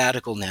on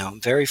sabbatical now.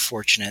 I'm very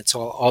fortunate.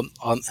 So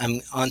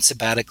I'm on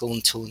sabbatical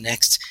until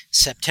next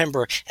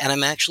September, and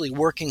I'm actually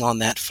working on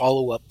that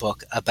follow-up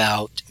book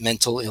about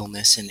mental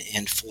illness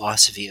and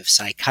philosophy of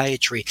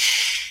psychiatry.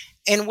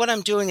 And what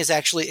I'm doing is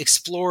actually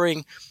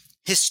exploring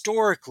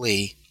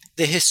historically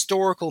the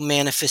historical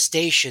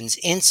manifestations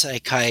in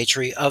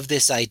psychiatry of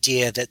this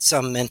idea that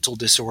some mental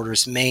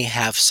disorders may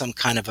have some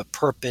kind of a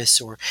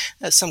purpose or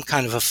some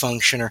kind of a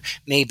function or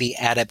maybe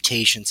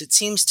adaptations. It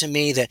seems to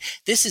me that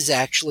this is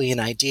actually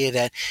an idea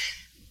that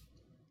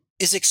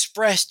is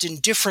expressed in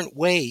different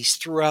ways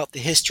throughout the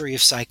history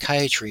of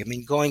psychiatry. I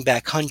mean, going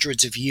back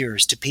hundreds of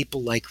years to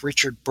people like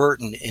Richard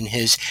Burton in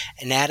his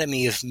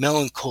Anatomy of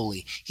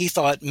Melancholy. He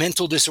thought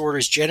mental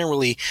disorders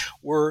generally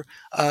were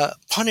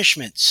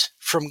punishments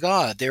from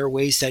God. There are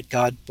ways that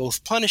God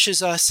both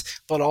punishes us,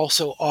 but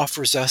also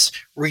offers us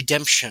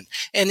redemption.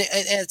 And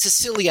it's a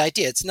silly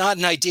idea. It's not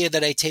an idea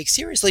that I take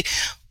seriously.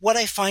 What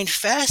I find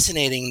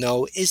fascinating,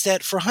 though, is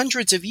that for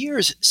hundreds of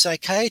years,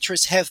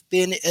 psychiatrists have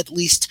been at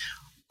least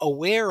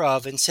aware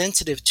of and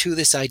sensitive to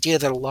this idea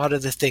that a lot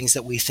of the things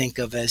that we think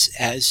of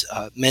as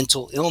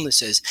mental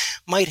illnesses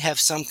might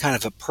have some kind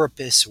of a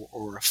purpose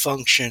or a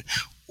function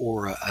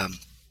or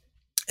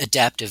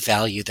adaptive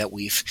value that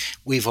we've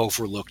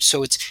overlooked.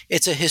 So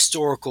it's a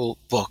historical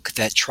book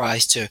that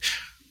tries to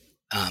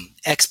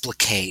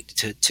explicate,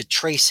 to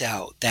trace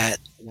out that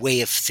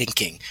way of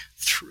thinking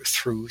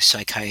through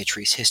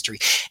psychiatry's history.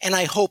 And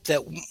I hope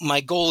that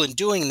my goal in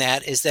doing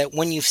that is that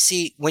when you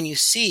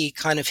see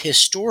kind of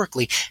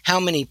historically how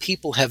many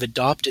people have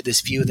adopted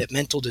this view that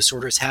mental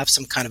disorders have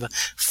some kind of a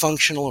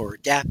functional or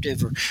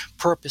adaptive or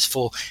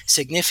purposeful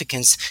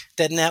significance,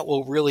 then that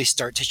will really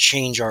start to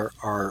change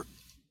our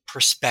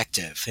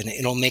perspective, and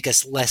it'll make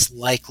us less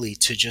likely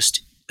to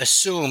just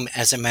assume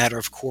as a matter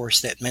of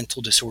course that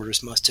mental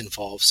disorders must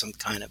involve some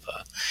kind of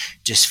a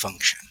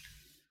dysfunction.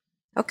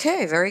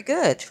 Okay, very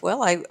good.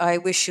 Well, I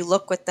wish you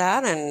luck with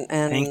that, and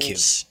Thank you.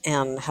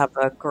 And have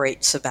a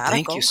great sabbatical.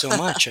 Thank you so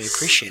much. I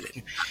appreciate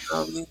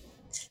it.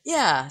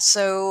 Yeah.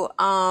 So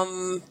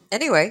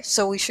anyway,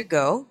 so we should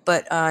go.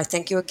 But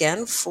thank you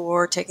again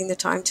for taking the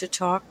time to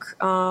talk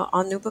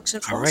on New Books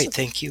and Philosophy. All right.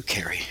 Thank you,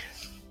 Carrie.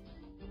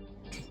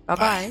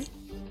 Bye-bye.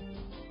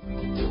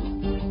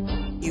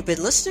 You've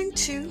been listening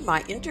to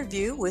my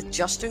interview with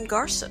Justin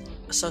Garson,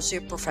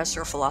 Associate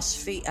Professor of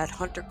Philosophy at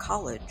Hunter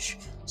College,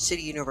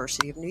 City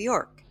University of New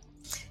York.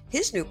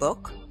 His new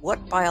book,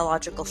 What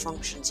Biological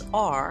Functions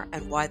Are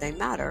and Why They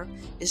Matter,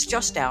 is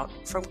just out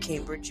from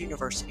Cambridge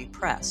University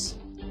Press.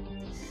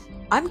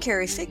 I'm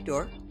Carrie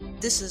Figdor.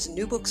 This is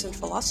New Books in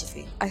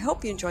Philosophy. I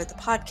hope you enjoyed the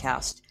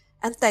podcast,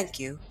 and thank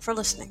you for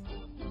listening.